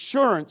me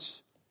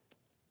assurance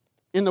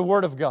in the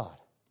Word of God.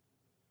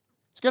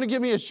 It's going to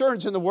give me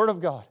assurance in the Word of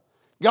God.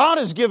 The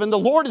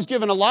Lord has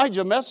given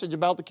Elijah a message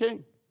about the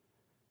king.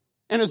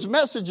 And his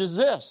message is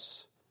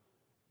this.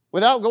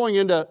 Without going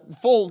into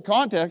full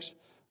context,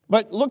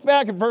 but look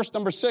back at verse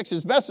number 6.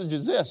 His message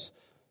is this.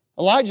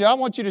 Elijah, I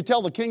want you to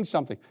tell the king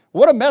something.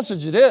 What a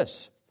message it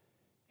is.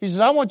 He says,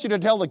 I want you to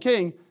tell the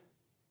king,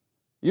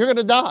 you're going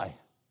to die.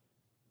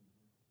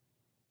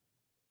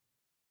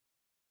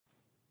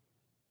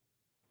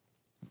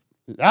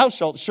 Thou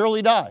shalt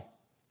surely die.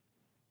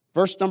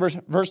 Verse number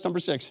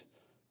 6.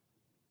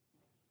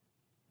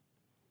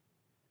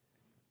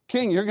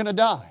 King, you're going to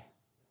die.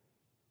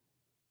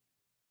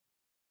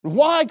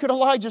 Why could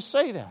Elijah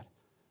say that?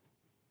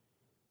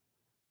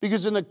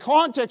 Because in the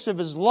context of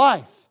his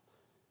life,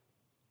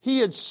 he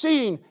had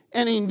seen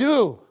and he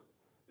knew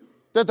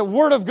that the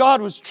Word of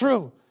God was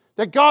true,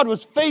 that God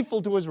was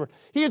faithful to His Word.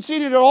 He had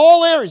seen it in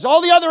all areas,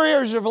 all the other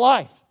areas of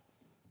life.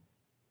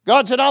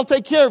 God said, I'll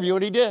take care of you,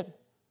 and He did.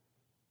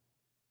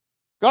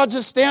 God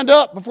said, stand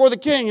up before the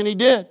king, and He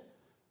did.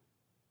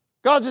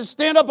 God said,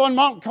 stand up on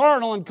Mount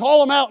Carmel and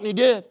call him out, and He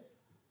did.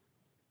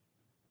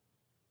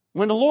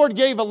 When the Lord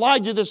gave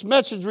Elijah this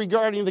message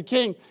regarding the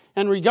king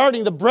and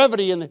regarding the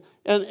brevity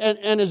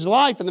and his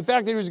life and the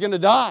fact that he was going to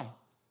die,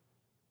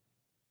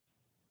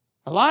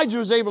 Elijah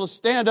was able to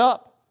stand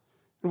up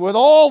and with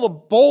all the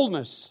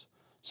boldness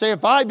say,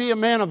 if I be a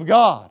man of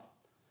God,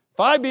 if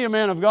I be a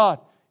man of God.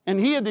 And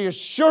he had the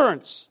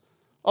assurance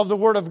of the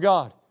Word of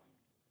God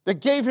that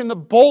gave him the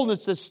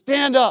boldness to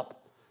stand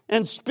up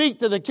and speak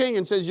to the king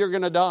and says, you're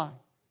going to die.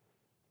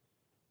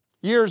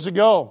 Years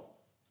ago,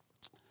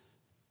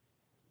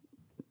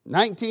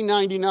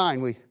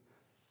 1999,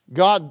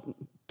 God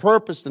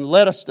purposed and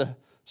led us to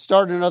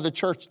start another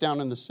church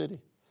down in the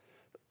city.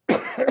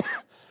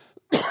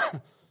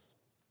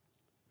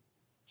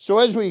 So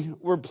as we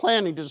were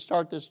planning to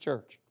start this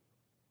church,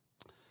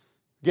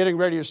 getting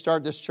ready to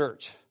start this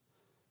church,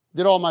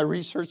 did all my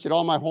research, did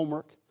all my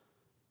homework,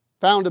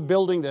 found a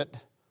building that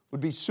would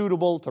be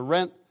suitable to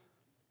rent,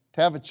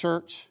 to have a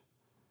church.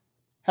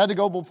 Had to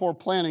go before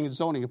planning and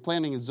zoning, a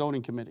planning and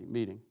zoning committee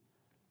meeting.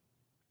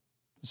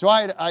 So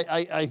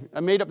I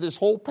made up this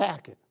whole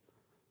packet.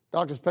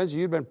 Dr. Spencer,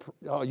 you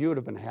would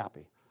have been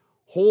happy.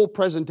 Whole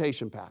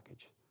presentation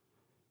package.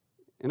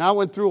 And I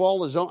went through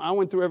I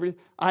went through everything.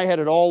 I had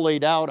it all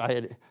laid out. I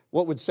had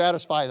what would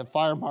satisfy the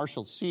fire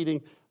marshal,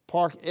 seating,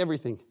 park,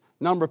 everything.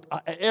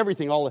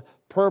 Everything, all the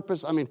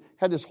purpose. I mean,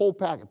 had this whole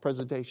packet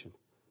presentation.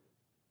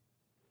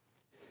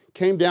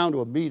 Came down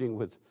to a meeting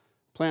with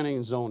planning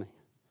and zoning.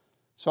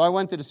 So I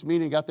went to this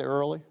meeting, got there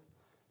early,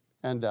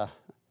 and a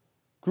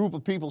group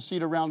of people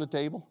seated around the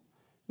table.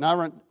 And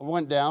I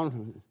went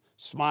down,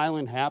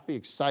 smiling, happy,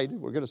 excited.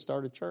 We're going to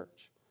start a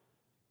church.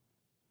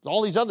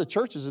 All these other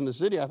churches in the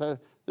city, I thought,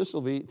 this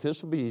will be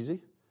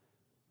easy.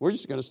 We're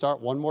just going to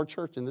start one more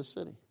church in this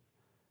city.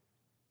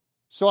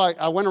 So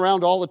I went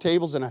around all the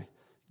tables and I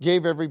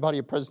gave everybody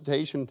a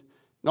presentation.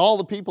 And all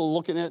the people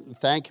looking at it and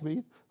thanking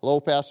me. Hello,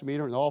 Pastor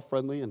Meter, and all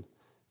friendly and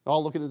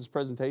all looking at this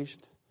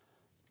presentation.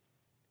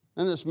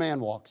 Then this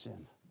man walks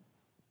in.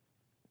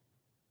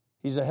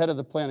 He's the head of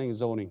the Planning and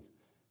Zoning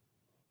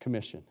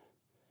Commission.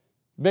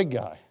 Big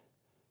guy.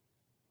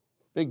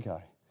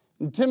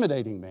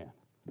 Intimidating man.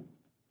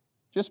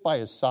 Just by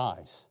his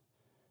size.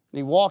 And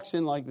he walks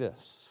in like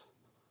this.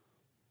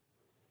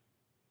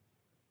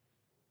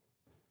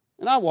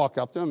 And I walk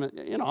up to him,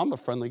 and, I'm a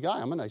friendly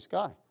guy. I'm a nice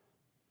guy,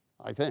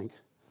 I think.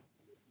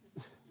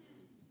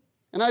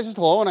 And I said,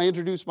 hello, and I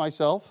introduced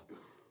myself.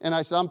 And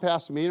I said, I'm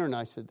Pastor Meter, and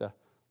I said,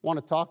 want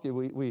to talk to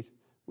you.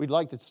 We'd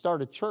like to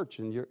start a church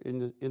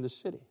in the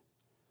city.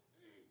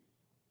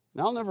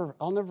 And I'll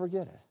never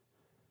forget it.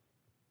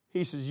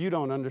 He says, you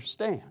don't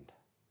understand.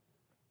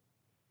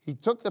 He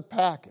took the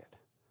packet.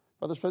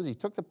 Brother Spencer, he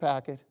took the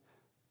packet,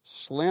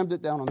 slammed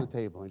it down on the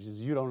table, and he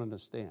says, you don't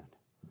understand.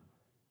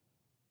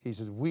 He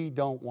says, we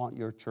don't want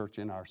your church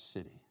in our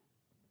city.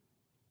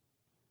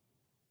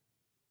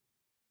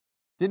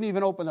 Didn't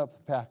even open up the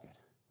packet.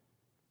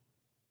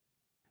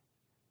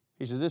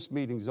 He says, this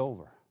meeting's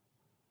over.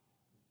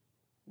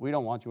 We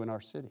don't want you in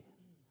our city.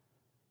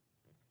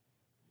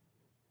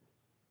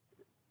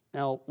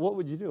 Now, what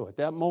would you do at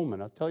that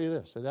moment? I'll tell you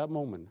this. At that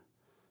moment,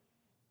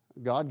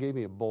 God gave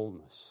me a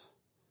boldness,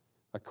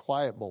 a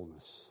quiet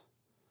boldness,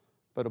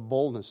 but a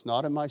boldness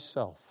not in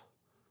myself,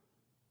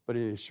 but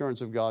in the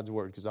assurance of God's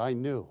word, because I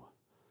knew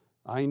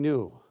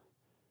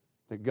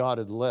that God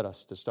had led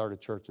us to start a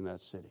church in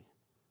that city.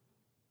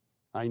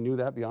 I knew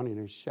that beyond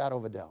any shadow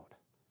of a doubt.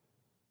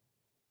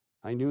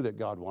 I knew that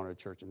God wanted a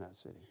church in that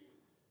city.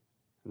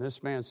 And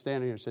this man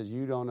standing here says,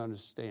 you don't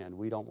understand.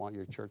 We don't want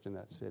your church in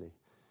that city.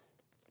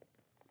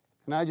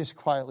 And I just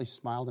quietly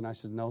smiled and I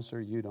said, no,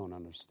 sir, you don't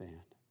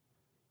understand.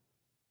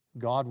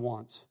 God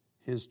wants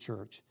His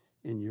church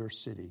in your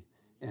city,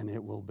 and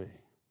it will be.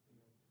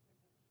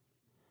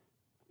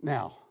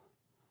 Now,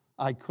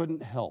 I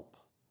couldn't help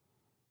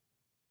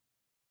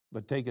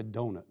but take a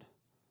donut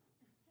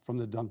from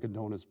the Dunkin'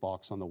 Donuts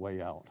box on the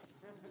way out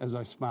as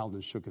I smiled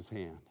and shook his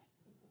hand.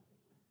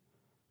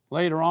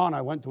 Later on,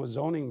 I went to a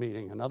zoning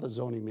meeting, another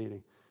zoning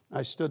meeting.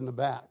 I stood in the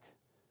back.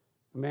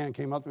 A man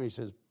came up to me, he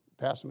says,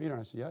 Pastor Meter.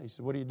 I said, yeah. He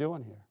said, what are you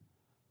doing here?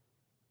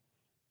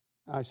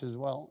 I says,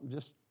 well,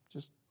 just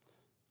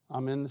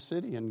I'm in the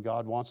city, and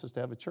God wants us to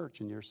have a church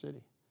in your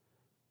city.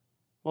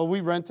 Well, we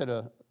rented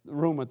a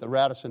room at the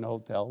Radisson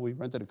Hotel. We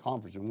rented a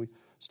conference room. We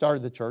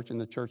started the church, and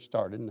the church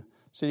started. And the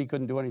city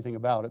couldn't do anything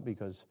about it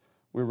because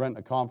we were renting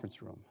a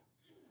conference room.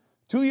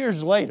 2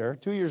 years later,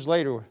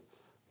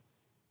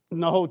 in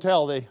the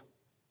hotel, they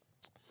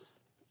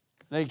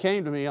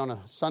came to me on a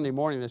Sunday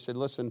morning. They said,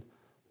 listen,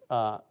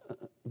 the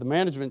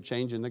management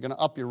changed, and they're going to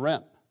up your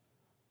rent.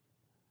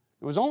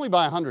 It was only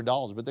by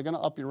 $100, but they're going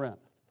to up your rent.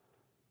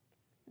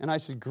 And I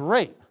said,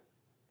 great.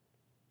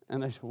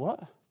 And they said,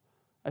 what?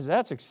 I said,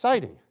 that's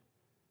exciting.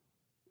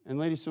 And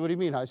the lady said, what do you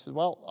mean? I said,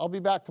 well, I'll be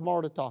back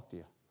tomorrow to talk to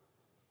you.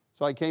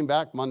 So I came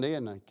back Monday,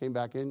 and I came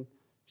back in.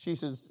 She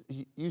says,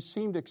 you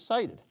seemed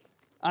excited.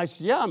 I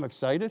said, yeah, I'm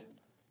excited.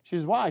 She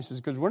says, why? I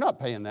says, because we're not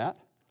paying that.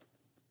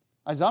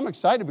 I said, I'm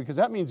excited because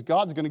that means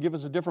God's going to give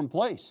us a different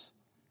place.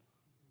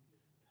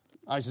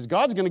 I says,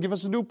 God's going to give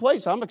us a new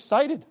place. I'm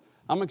excited.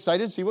 I'm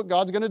excited to see what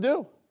God's going to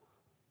do.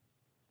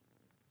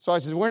 So I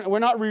said, we're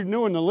not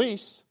renewing the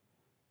lease.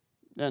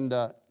 And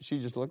she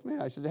just looked at me.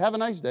 I said, have a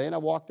nice day. And I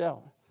walked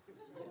out.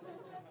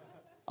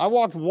 I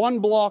walked one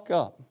block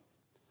up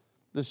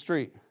the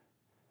street.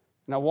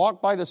 And I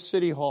walked by the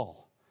city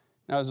hall.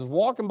 And I was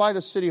walking by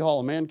the city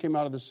hall. A man came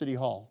out of the city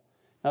hall.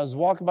 And I was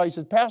walking by. He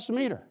said, Pastor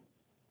Meter.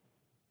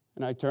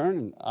 And I turned,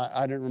 and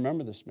I didn't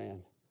remember this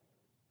man.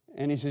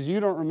 And he says,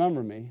 you don't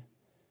remember me.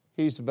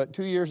 He said, but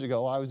 2 years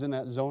ago, I was in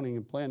that zoning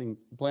and planning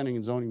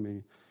and zoning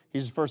meeting. He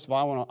says, first of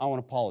all, I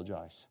want to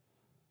apologize.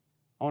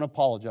 I want to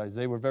apologize.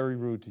 They were very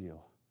rude to you.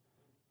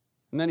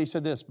 And then he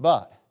said this,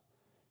 but,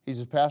 he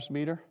says, Pastor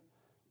Meter,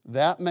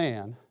 that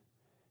man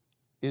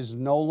is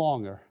no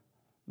longer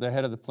the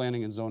head of the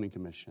Planning and Zoning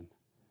Commission.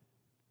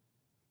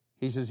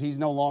 He says, he's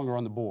no longer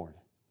on the board.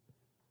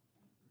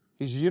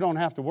 He says, you don't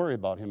have to worry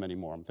about him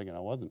anymore. I'm thinking I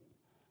wasn't.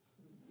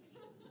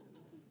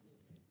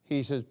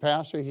 He says,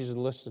 Pastor, he said,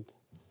 listen,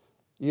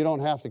 you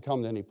don't have to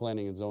come to any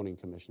Planning and Zoning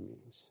Commission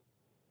meetings.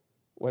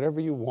 Whatever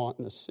you want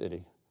in the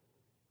city,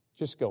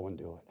 just go and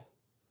do it.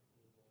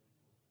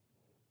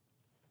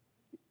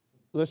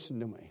 Listen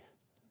to me.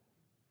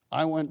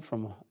 I went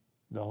from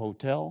the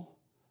hotel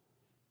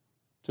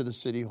to the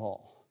city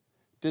hall.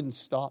 Didn't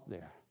stop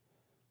there.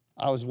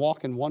 I was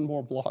walking one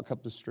more block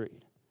up the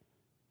street.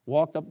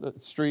 Walked up the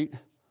street,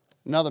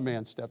 another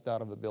man stepped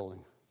out of a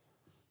building.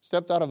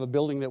 Stepped out of a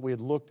building that we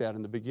had looked at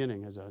in the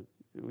beginning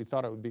we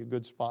thought it would be a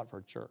good spot for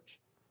a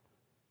church.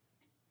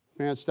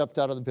 Man stepped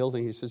out of the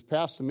building. He says,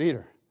 Pastor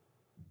Meter.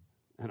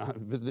 And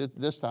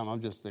this time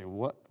I'm just thinking,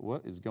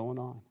 what is going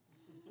on?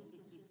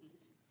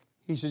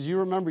 He says, you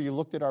remember you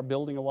looked at our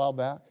building a while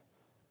back?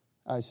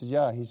 I said,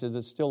 yeah. He says,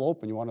 it's still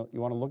open. You want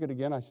to look at it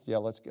again? I said, yeah,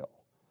 let's go.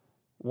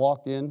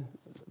 Walked in,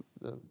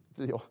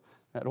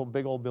 that old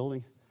big old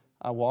building.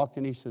 I walked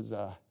in. He says,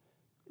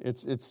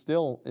 it's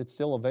still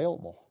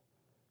available.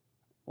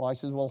 Well, I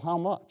said, well, how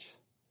much?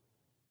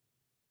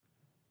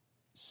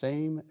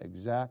 Same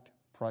exact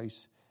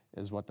price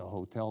as what the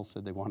hotel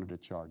said they wanted to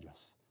charge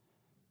us.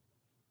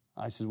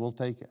 I said, we'll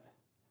take it.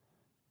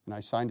 And I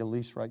signed a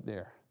lease right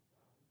there,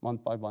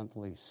 month-by-month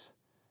lease.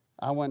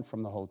 I went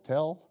from the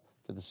hotel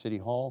to the city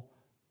hall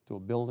to a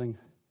building,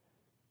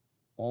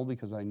 all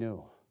because I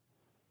knew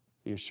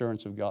the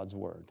assurance of God's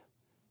word.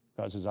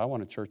 God says, I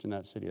want a church in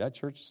that city. That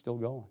church is still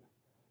going.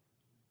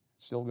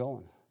 It's still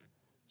going.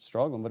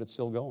 Struggling, but it's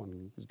still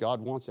going because God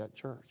wants that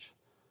church.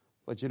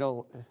 But you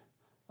know,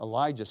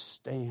 Elijah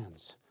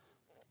stands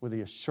with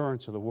the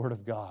assurance of the word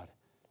of God.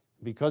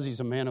 Because he's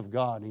a man of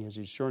God and he has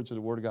the assurance of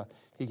the word of God,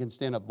 he can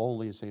stand up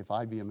boldly and say, if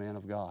I be a man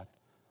of God,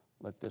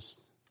 let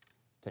this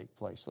take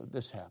place. Let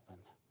this happen.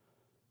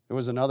 There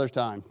was another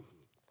time,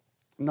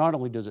 not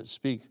only does it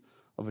speak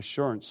of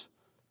assurance,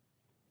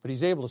 but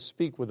he's able to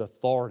speak with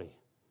authority.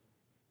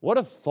 What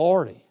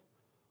authority?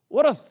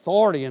 What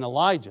authority in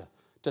Elijah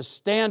to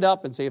stand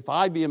up and say, if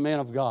I be a man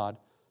of God,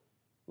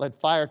 let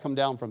fire come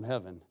down from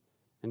heaven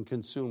and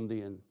consume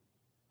thee and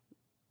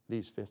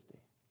these 50.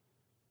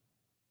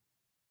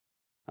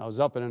 I was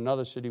up in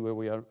another city where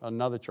we had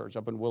another church,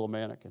 up in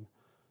Willimantic. And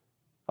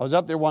I was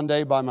up there one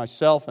day by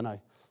myself, and I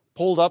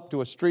pulled up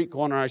to a street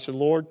corner. I said,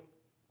 Lord,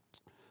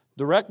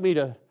 direct me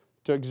to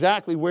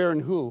exactly where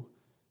and who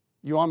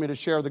you want me to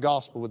share the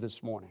gospel with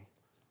this morning.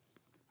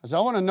 I said,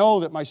 I want to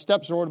know that my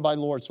steps are ordered by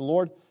the Lord. So,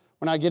 Lord,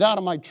 when I get out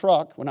of my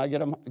truck,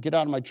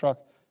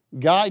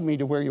 guide me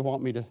to where you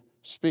want me to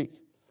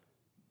speak.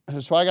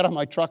 And so I got out of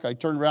my truck. I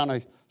turned around.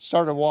 I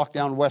started to walk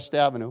down West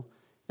Avenue.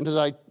 And as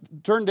I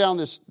turned down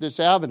this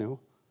avenue,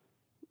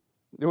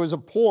 there was a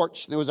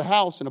porch. There was a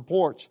house and a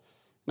porch.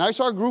 And I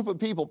saw a group of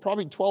people,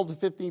 probably 12 to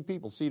 15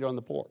 people seated on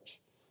the porch.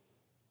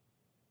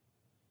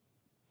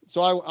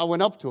 So I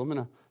went up to him,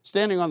 and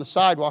standing on the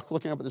sidewalk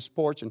looking up at this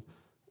porch, and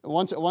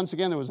once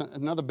again there was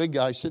another big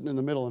guy sitting in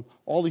the middle and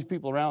all these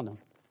people around him.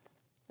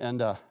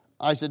 And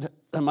I said,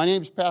 my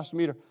name's Pastor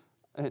Meter,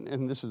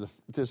 and this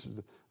is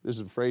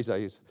the phrase I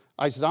use.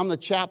 I said, I'm the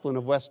chaplain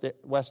of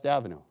West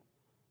Avenue.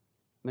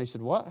 And they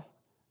said, what?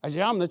 I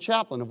said, I'm the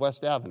chaplain of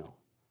West Avenue.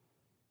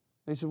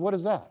 They said, what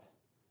is that?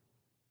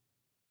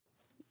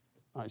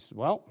 I said,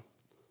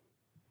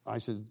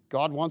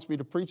 God wants me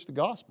to preach the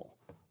gospel.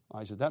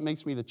 I said, that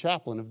makes me the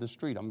chaplain of this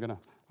street. I'm going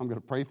to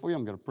pray for you.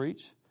 I'm going to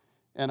preach.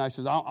 And I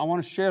said, I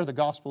want to share the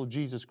gospel of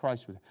Jesus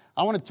Christ with you.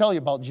 I want to tell you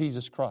about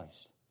Jesus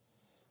Christ.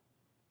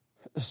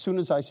 As soon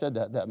as I said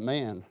that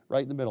man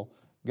right in the middle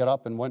got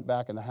up and went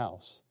back in the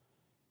house.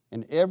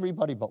 And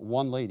everybody but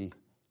one lady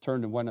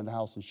turned and went in the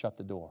house and shut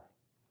the door.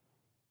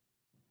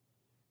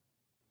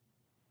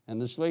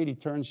 And this lady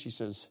turns, she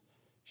says,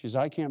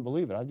 I can't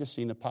believe it. I've just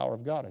seen the power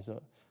of God. I said,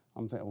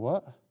 I'm thinking,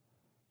 what?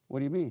 What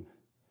do you mean?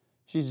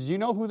 She says, do you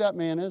know who that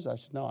man is? I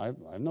said, no, I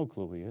have no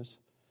clue who he is.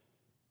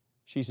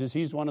 She says,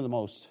 he's one of the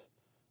most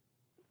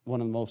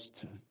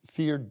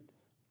feared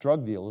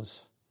drug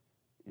dealers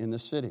in the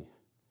city.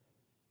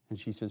 And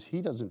she says,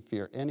 he doesn't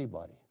fear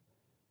anybody.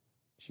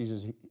 She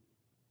says,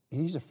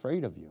 he's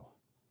afraid of you.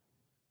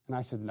 And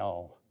I said,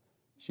 no.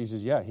 She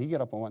says, yeah, he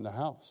got up and went in the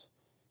house.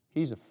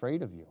 He's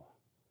afraid of you.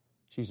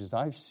 She says,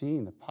 I've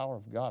seen the power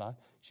of God.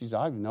 She says,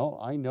 I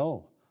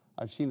know.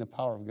 I've seen the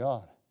power of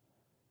God.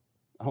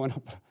 I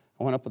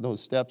went up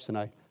those steps, and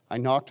I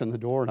knocked on the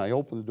door, and I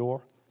opened the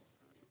door.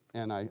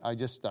 And I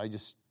just,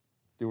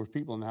 there were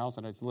people in the house,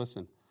 and I said,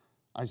 listen.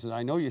 I said,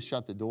 I know you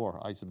shut the door.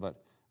 I said,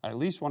 but I at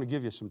least want to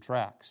give you some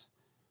tracts.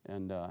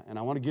 And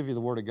I want to give you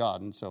the Word of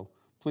God. And so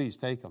please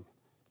take them.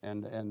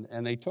 And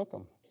they took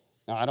them.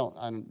 Now,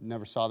 I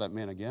never saw that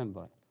man again,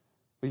 but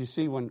you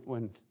see,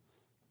 when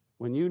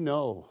you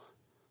know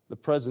the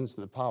presence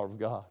and the power of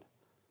God,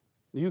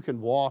 you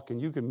can walk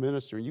and you can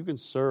minister and you can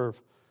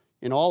serve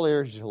in all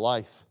areas of your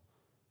life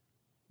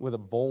with a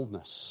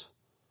boldness,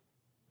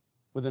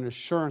 with an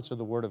assurance of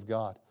the Word of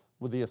God,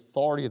 with the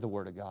authority of the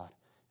Word of God.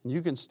 And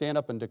you can stand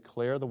up and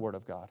declare the Word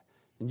of God.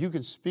 And you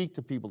can speak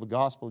to people the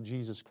gospel of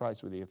Jesus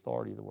Christ with the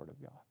authority of the Word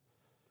of God.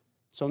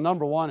 So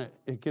number one,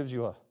 it gives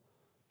you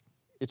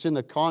it's in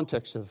the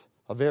context of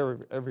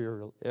every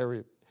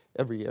area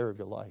of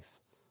your life.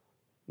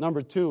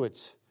 Number two,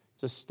 it's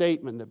a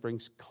statement that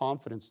brings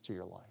confidence to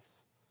your life.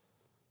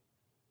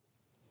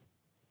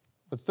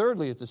 But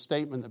thirdly, it's a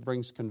statement that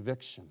brings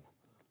conviction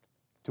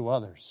to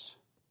others.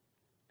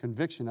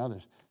 Conviction to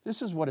others.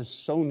 This is what is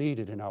so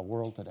needed in our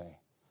world today.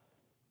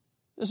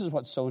 This is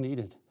what's so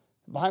needed.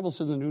 The Bible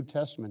says in the New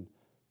Testament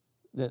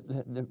that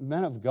the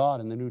men of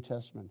God in the New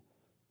Testament,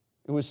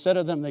 it was said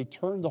of them, they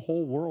turned the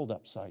whole world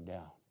upside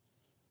down.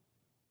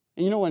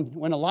 And you know,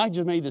 when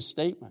Elijah made this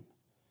statement,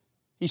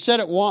 he said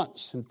it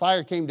once, and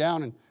fire came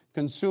down and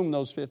consumed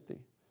those 50.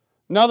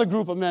 Another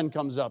group of men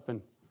comes up,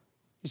 and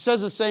he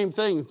says the same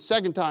thing.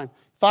 Second time,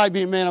 if I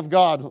be a man of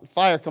God,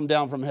 fire come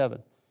down from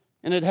heaven.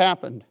 And it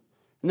happened.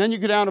 And then you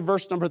go down to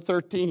verse number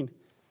 13.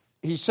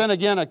 He sent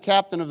again a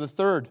captain of the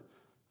third.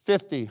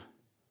 50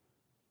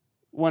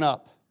 went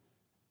up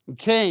and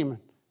came.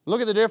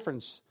 Look at the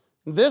difference.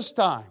 This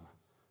time,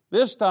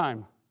 this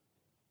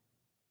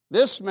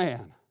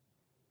man,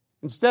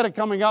 instead of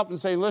coming up and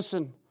saying,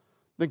 listen,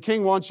 the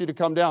king wants you to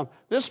come down.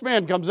 This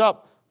man comes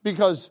up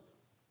because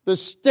the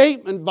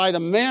statement by the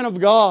man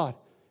of God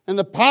and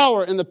the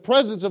power and the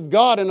presence of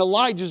God in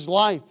Elijah's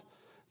life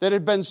that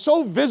had been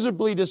so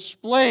visibly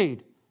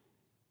displayed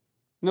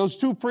in those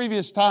two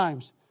previous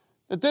times,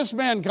 that this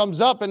man comes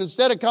up, and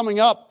instead of coming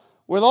up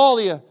with all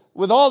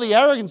the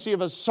arrogancy of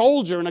a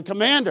soldier and a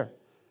commander,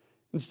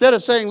 instead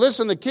of saying,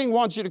 listen, the king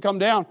wants you to come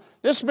down,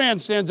 this man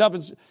stands up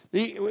and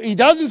he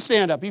doesn't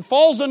stand up. He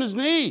falls on his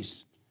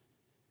knees.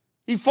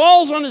 He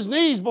falls on his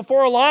knees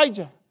before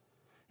Elijah.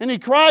 And he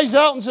cries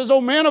out and says,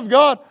 O man of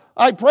God,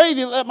 I pray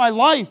thee, let my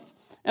life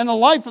and the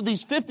life of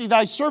these 50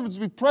 thy servants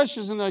be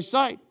precious in thy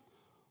sight.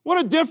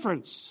 What a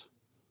difference.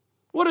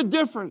 What a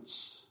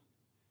difference.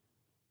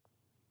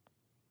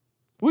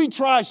 We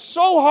try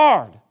so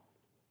hard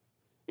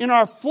in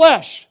our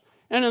flesh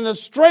and in the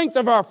strength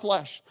of our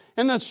flesh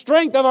and the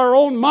strength of our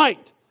own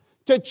might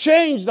to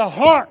change the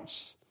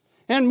hearts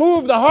and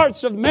move the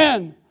hearts of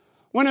men,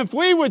 when if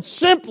we would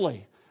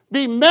simply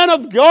be men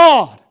of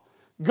God,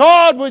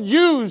 God would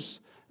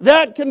use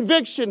that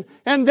conviction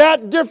and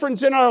that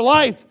difference in our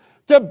life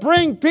to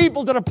bring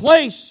people to the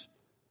place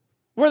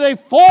where they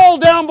fall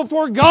down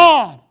before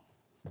God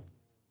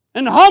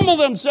and humble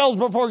themselves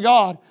before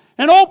God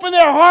and open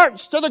their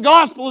hearts to the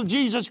gospel of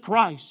Jesus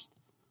Christ.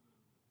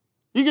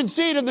 You can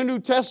see it in the New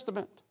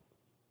Testament.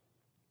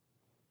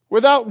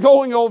 Without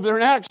going over there,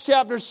 in Acts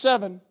chapter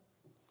 7,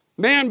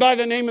 a man by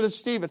the name of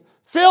Stephen,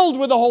 filled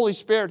with the Holy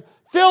Spirit,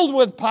 filled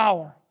with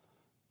power.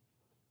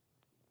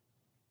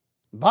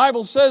 The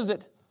Bible says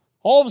that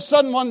all of a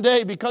sudden one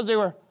day, because they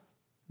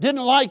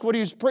didn't like what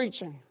he was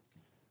preaching,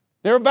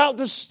 they're about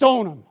to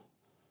stone him.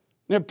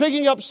 They're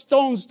picking up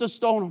stones to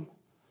stone him.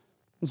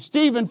 And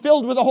Stephen,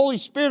 filled with the Holy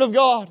Spirit of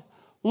God,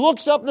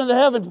 looks up into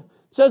heaven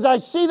It says, I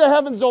see the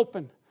heavens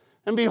open,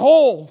 and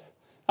behold,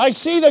 I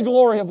see the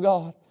glory of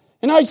God,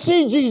 and I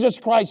see Jesus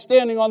Christ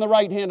standing on the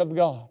right hand of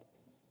God.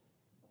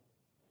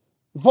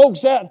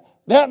 Folks, that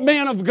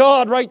man of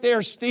God right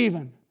there,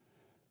 Stephen,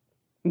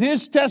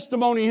 his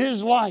testimony,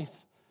 his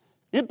life,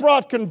 it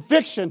brought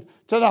conviction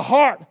to the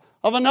heart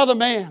of another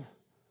man.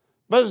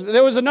 But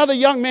there was another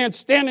young man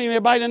standing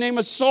there by the name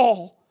of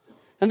Saul.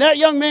 And that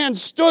young man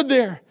stood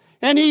there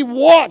and he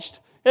watched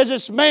as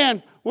this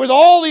man, with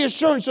all the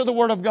assurance of the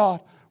Word of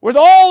God, with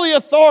all the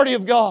authority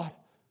of God,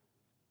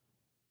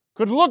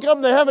 could look up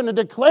to heaven and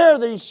declare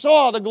that he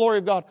saw the glory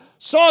of God,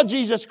 saw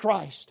Jesus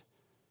Christ.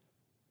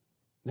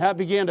 And that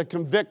began to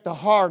convict the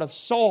heart of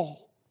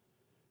Saul.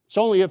 It's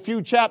only a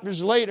few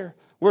chapters later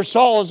where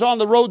Saul is on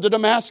the road to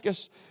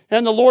Damascus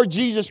and the Lord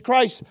Jesus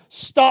Christ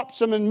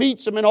stops him and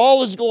meets him in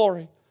all His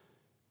glory.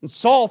 And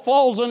Saul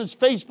falls on his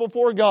face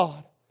before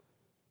God.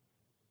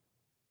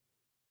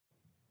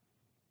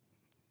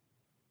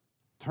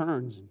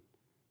 Turns and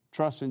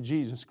trusts in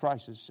Jesus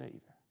Christ as Savior.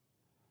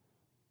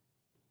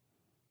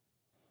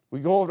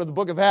 We go over to the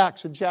book of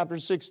Acts in chapter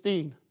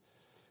 16.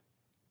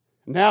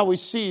 Now we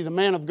see the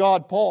man of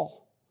God,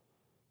 Paul,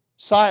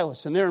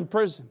 Silas, and they're in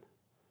prison.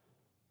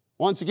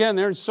 Once again,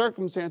 they're in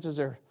circumstances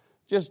that are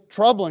just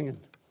troubling and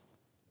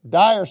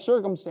dire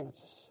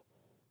circumstances.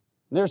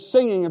 They're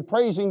singing and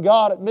praising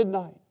God at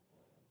midnight.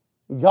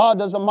 God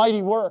does a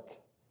mighty work.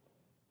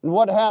 And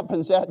what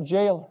happens? That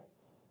jailer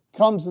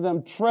comes to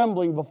them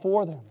trembling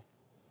before them.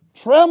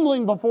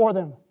 Trembling before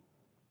them.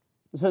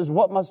 He says,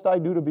 what must I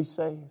do to be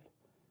saved?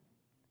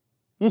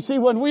 You see,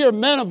 when we are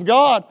men of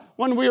God,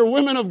 when we are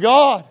women of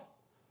God,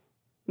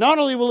 not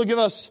only will it give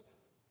us,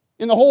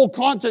 in the whole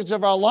context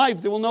of our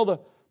life, that we'll know the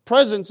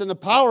presence and the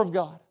power of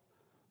God.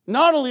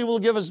 Not only will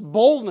it give us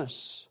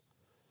boldness,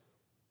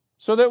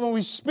 so that when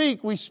we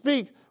speak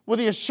with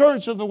the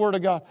assurance of the Word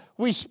of God.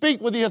 We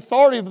speak with the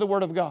authority of the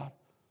Word of God.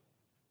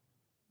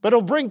 But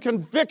it'll bring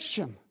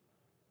conviction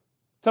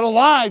to the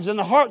lives and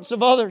the hearts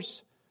of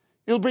others.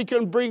 It'll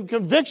bring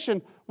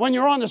conviction when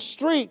you're on the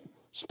street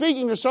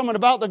speaking to someone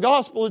about the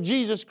gospel of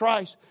Jesus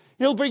Christ.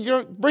 It'll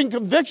bring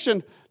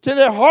conviction to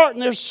their heart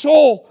and their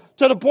soul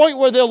to the point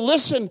where they'll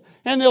listen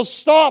and they'll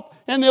stop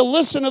and they'll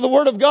listen to the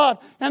Word of God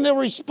and they'll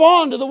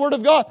respond to the Word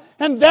of God.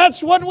 And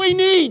that's what we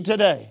need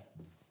today.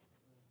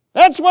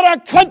 That's what our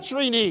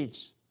country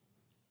needs.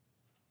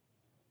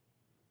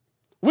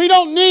 We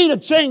don't need a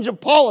change of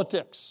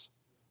politics.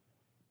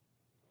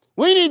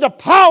 We need the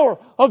power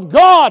of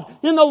God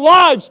in the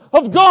lives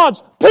of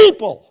God's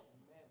people.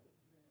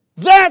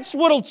 That's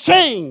what will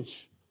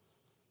change.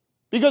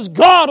 Because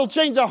God will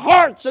change the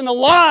hearts and the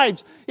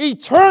lives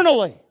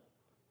eternally.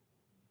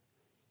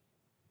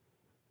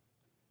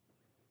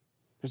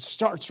 It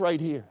starts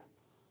right here.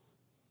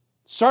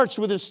 It starts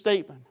with this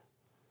statement.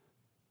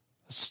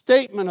 A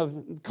statement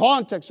of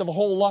context of a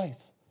whole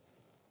life.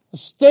 A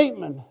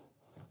statement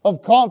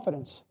of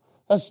confidence.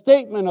 A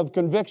statement of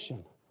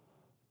conviction.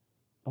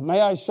 But may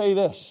I say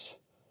this?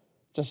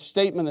 It's a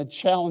statement that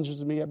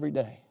challenges me every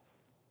day.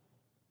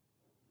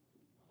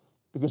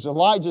 Because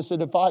Elijah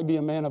said, if I be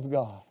a man of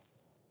God.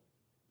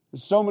 And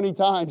so many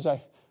times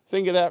I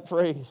think of that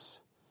phrase.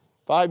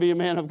 If I be a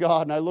man of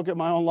God, and I look at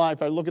my own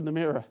life, I look in the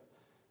mirror.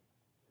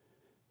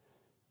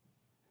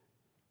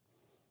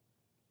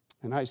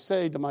 And I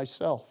say to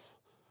myself,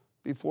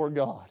 before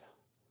God,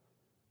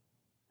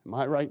 am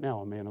I right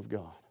now a man of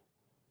God?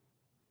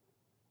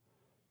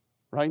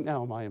 Right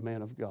now, am I a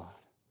man of God?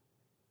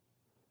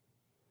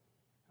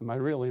 Am I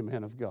really a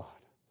man of God?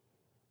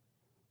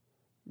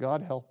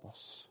 God help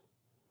us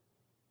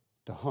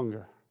to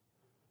hunger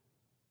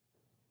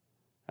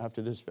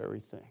after this very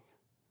thing.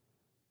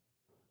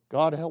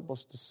 God help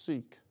us to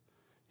seek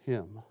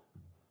Him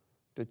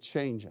to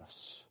change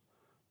us,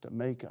 to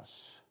make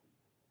us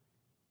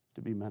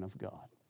to be men of God.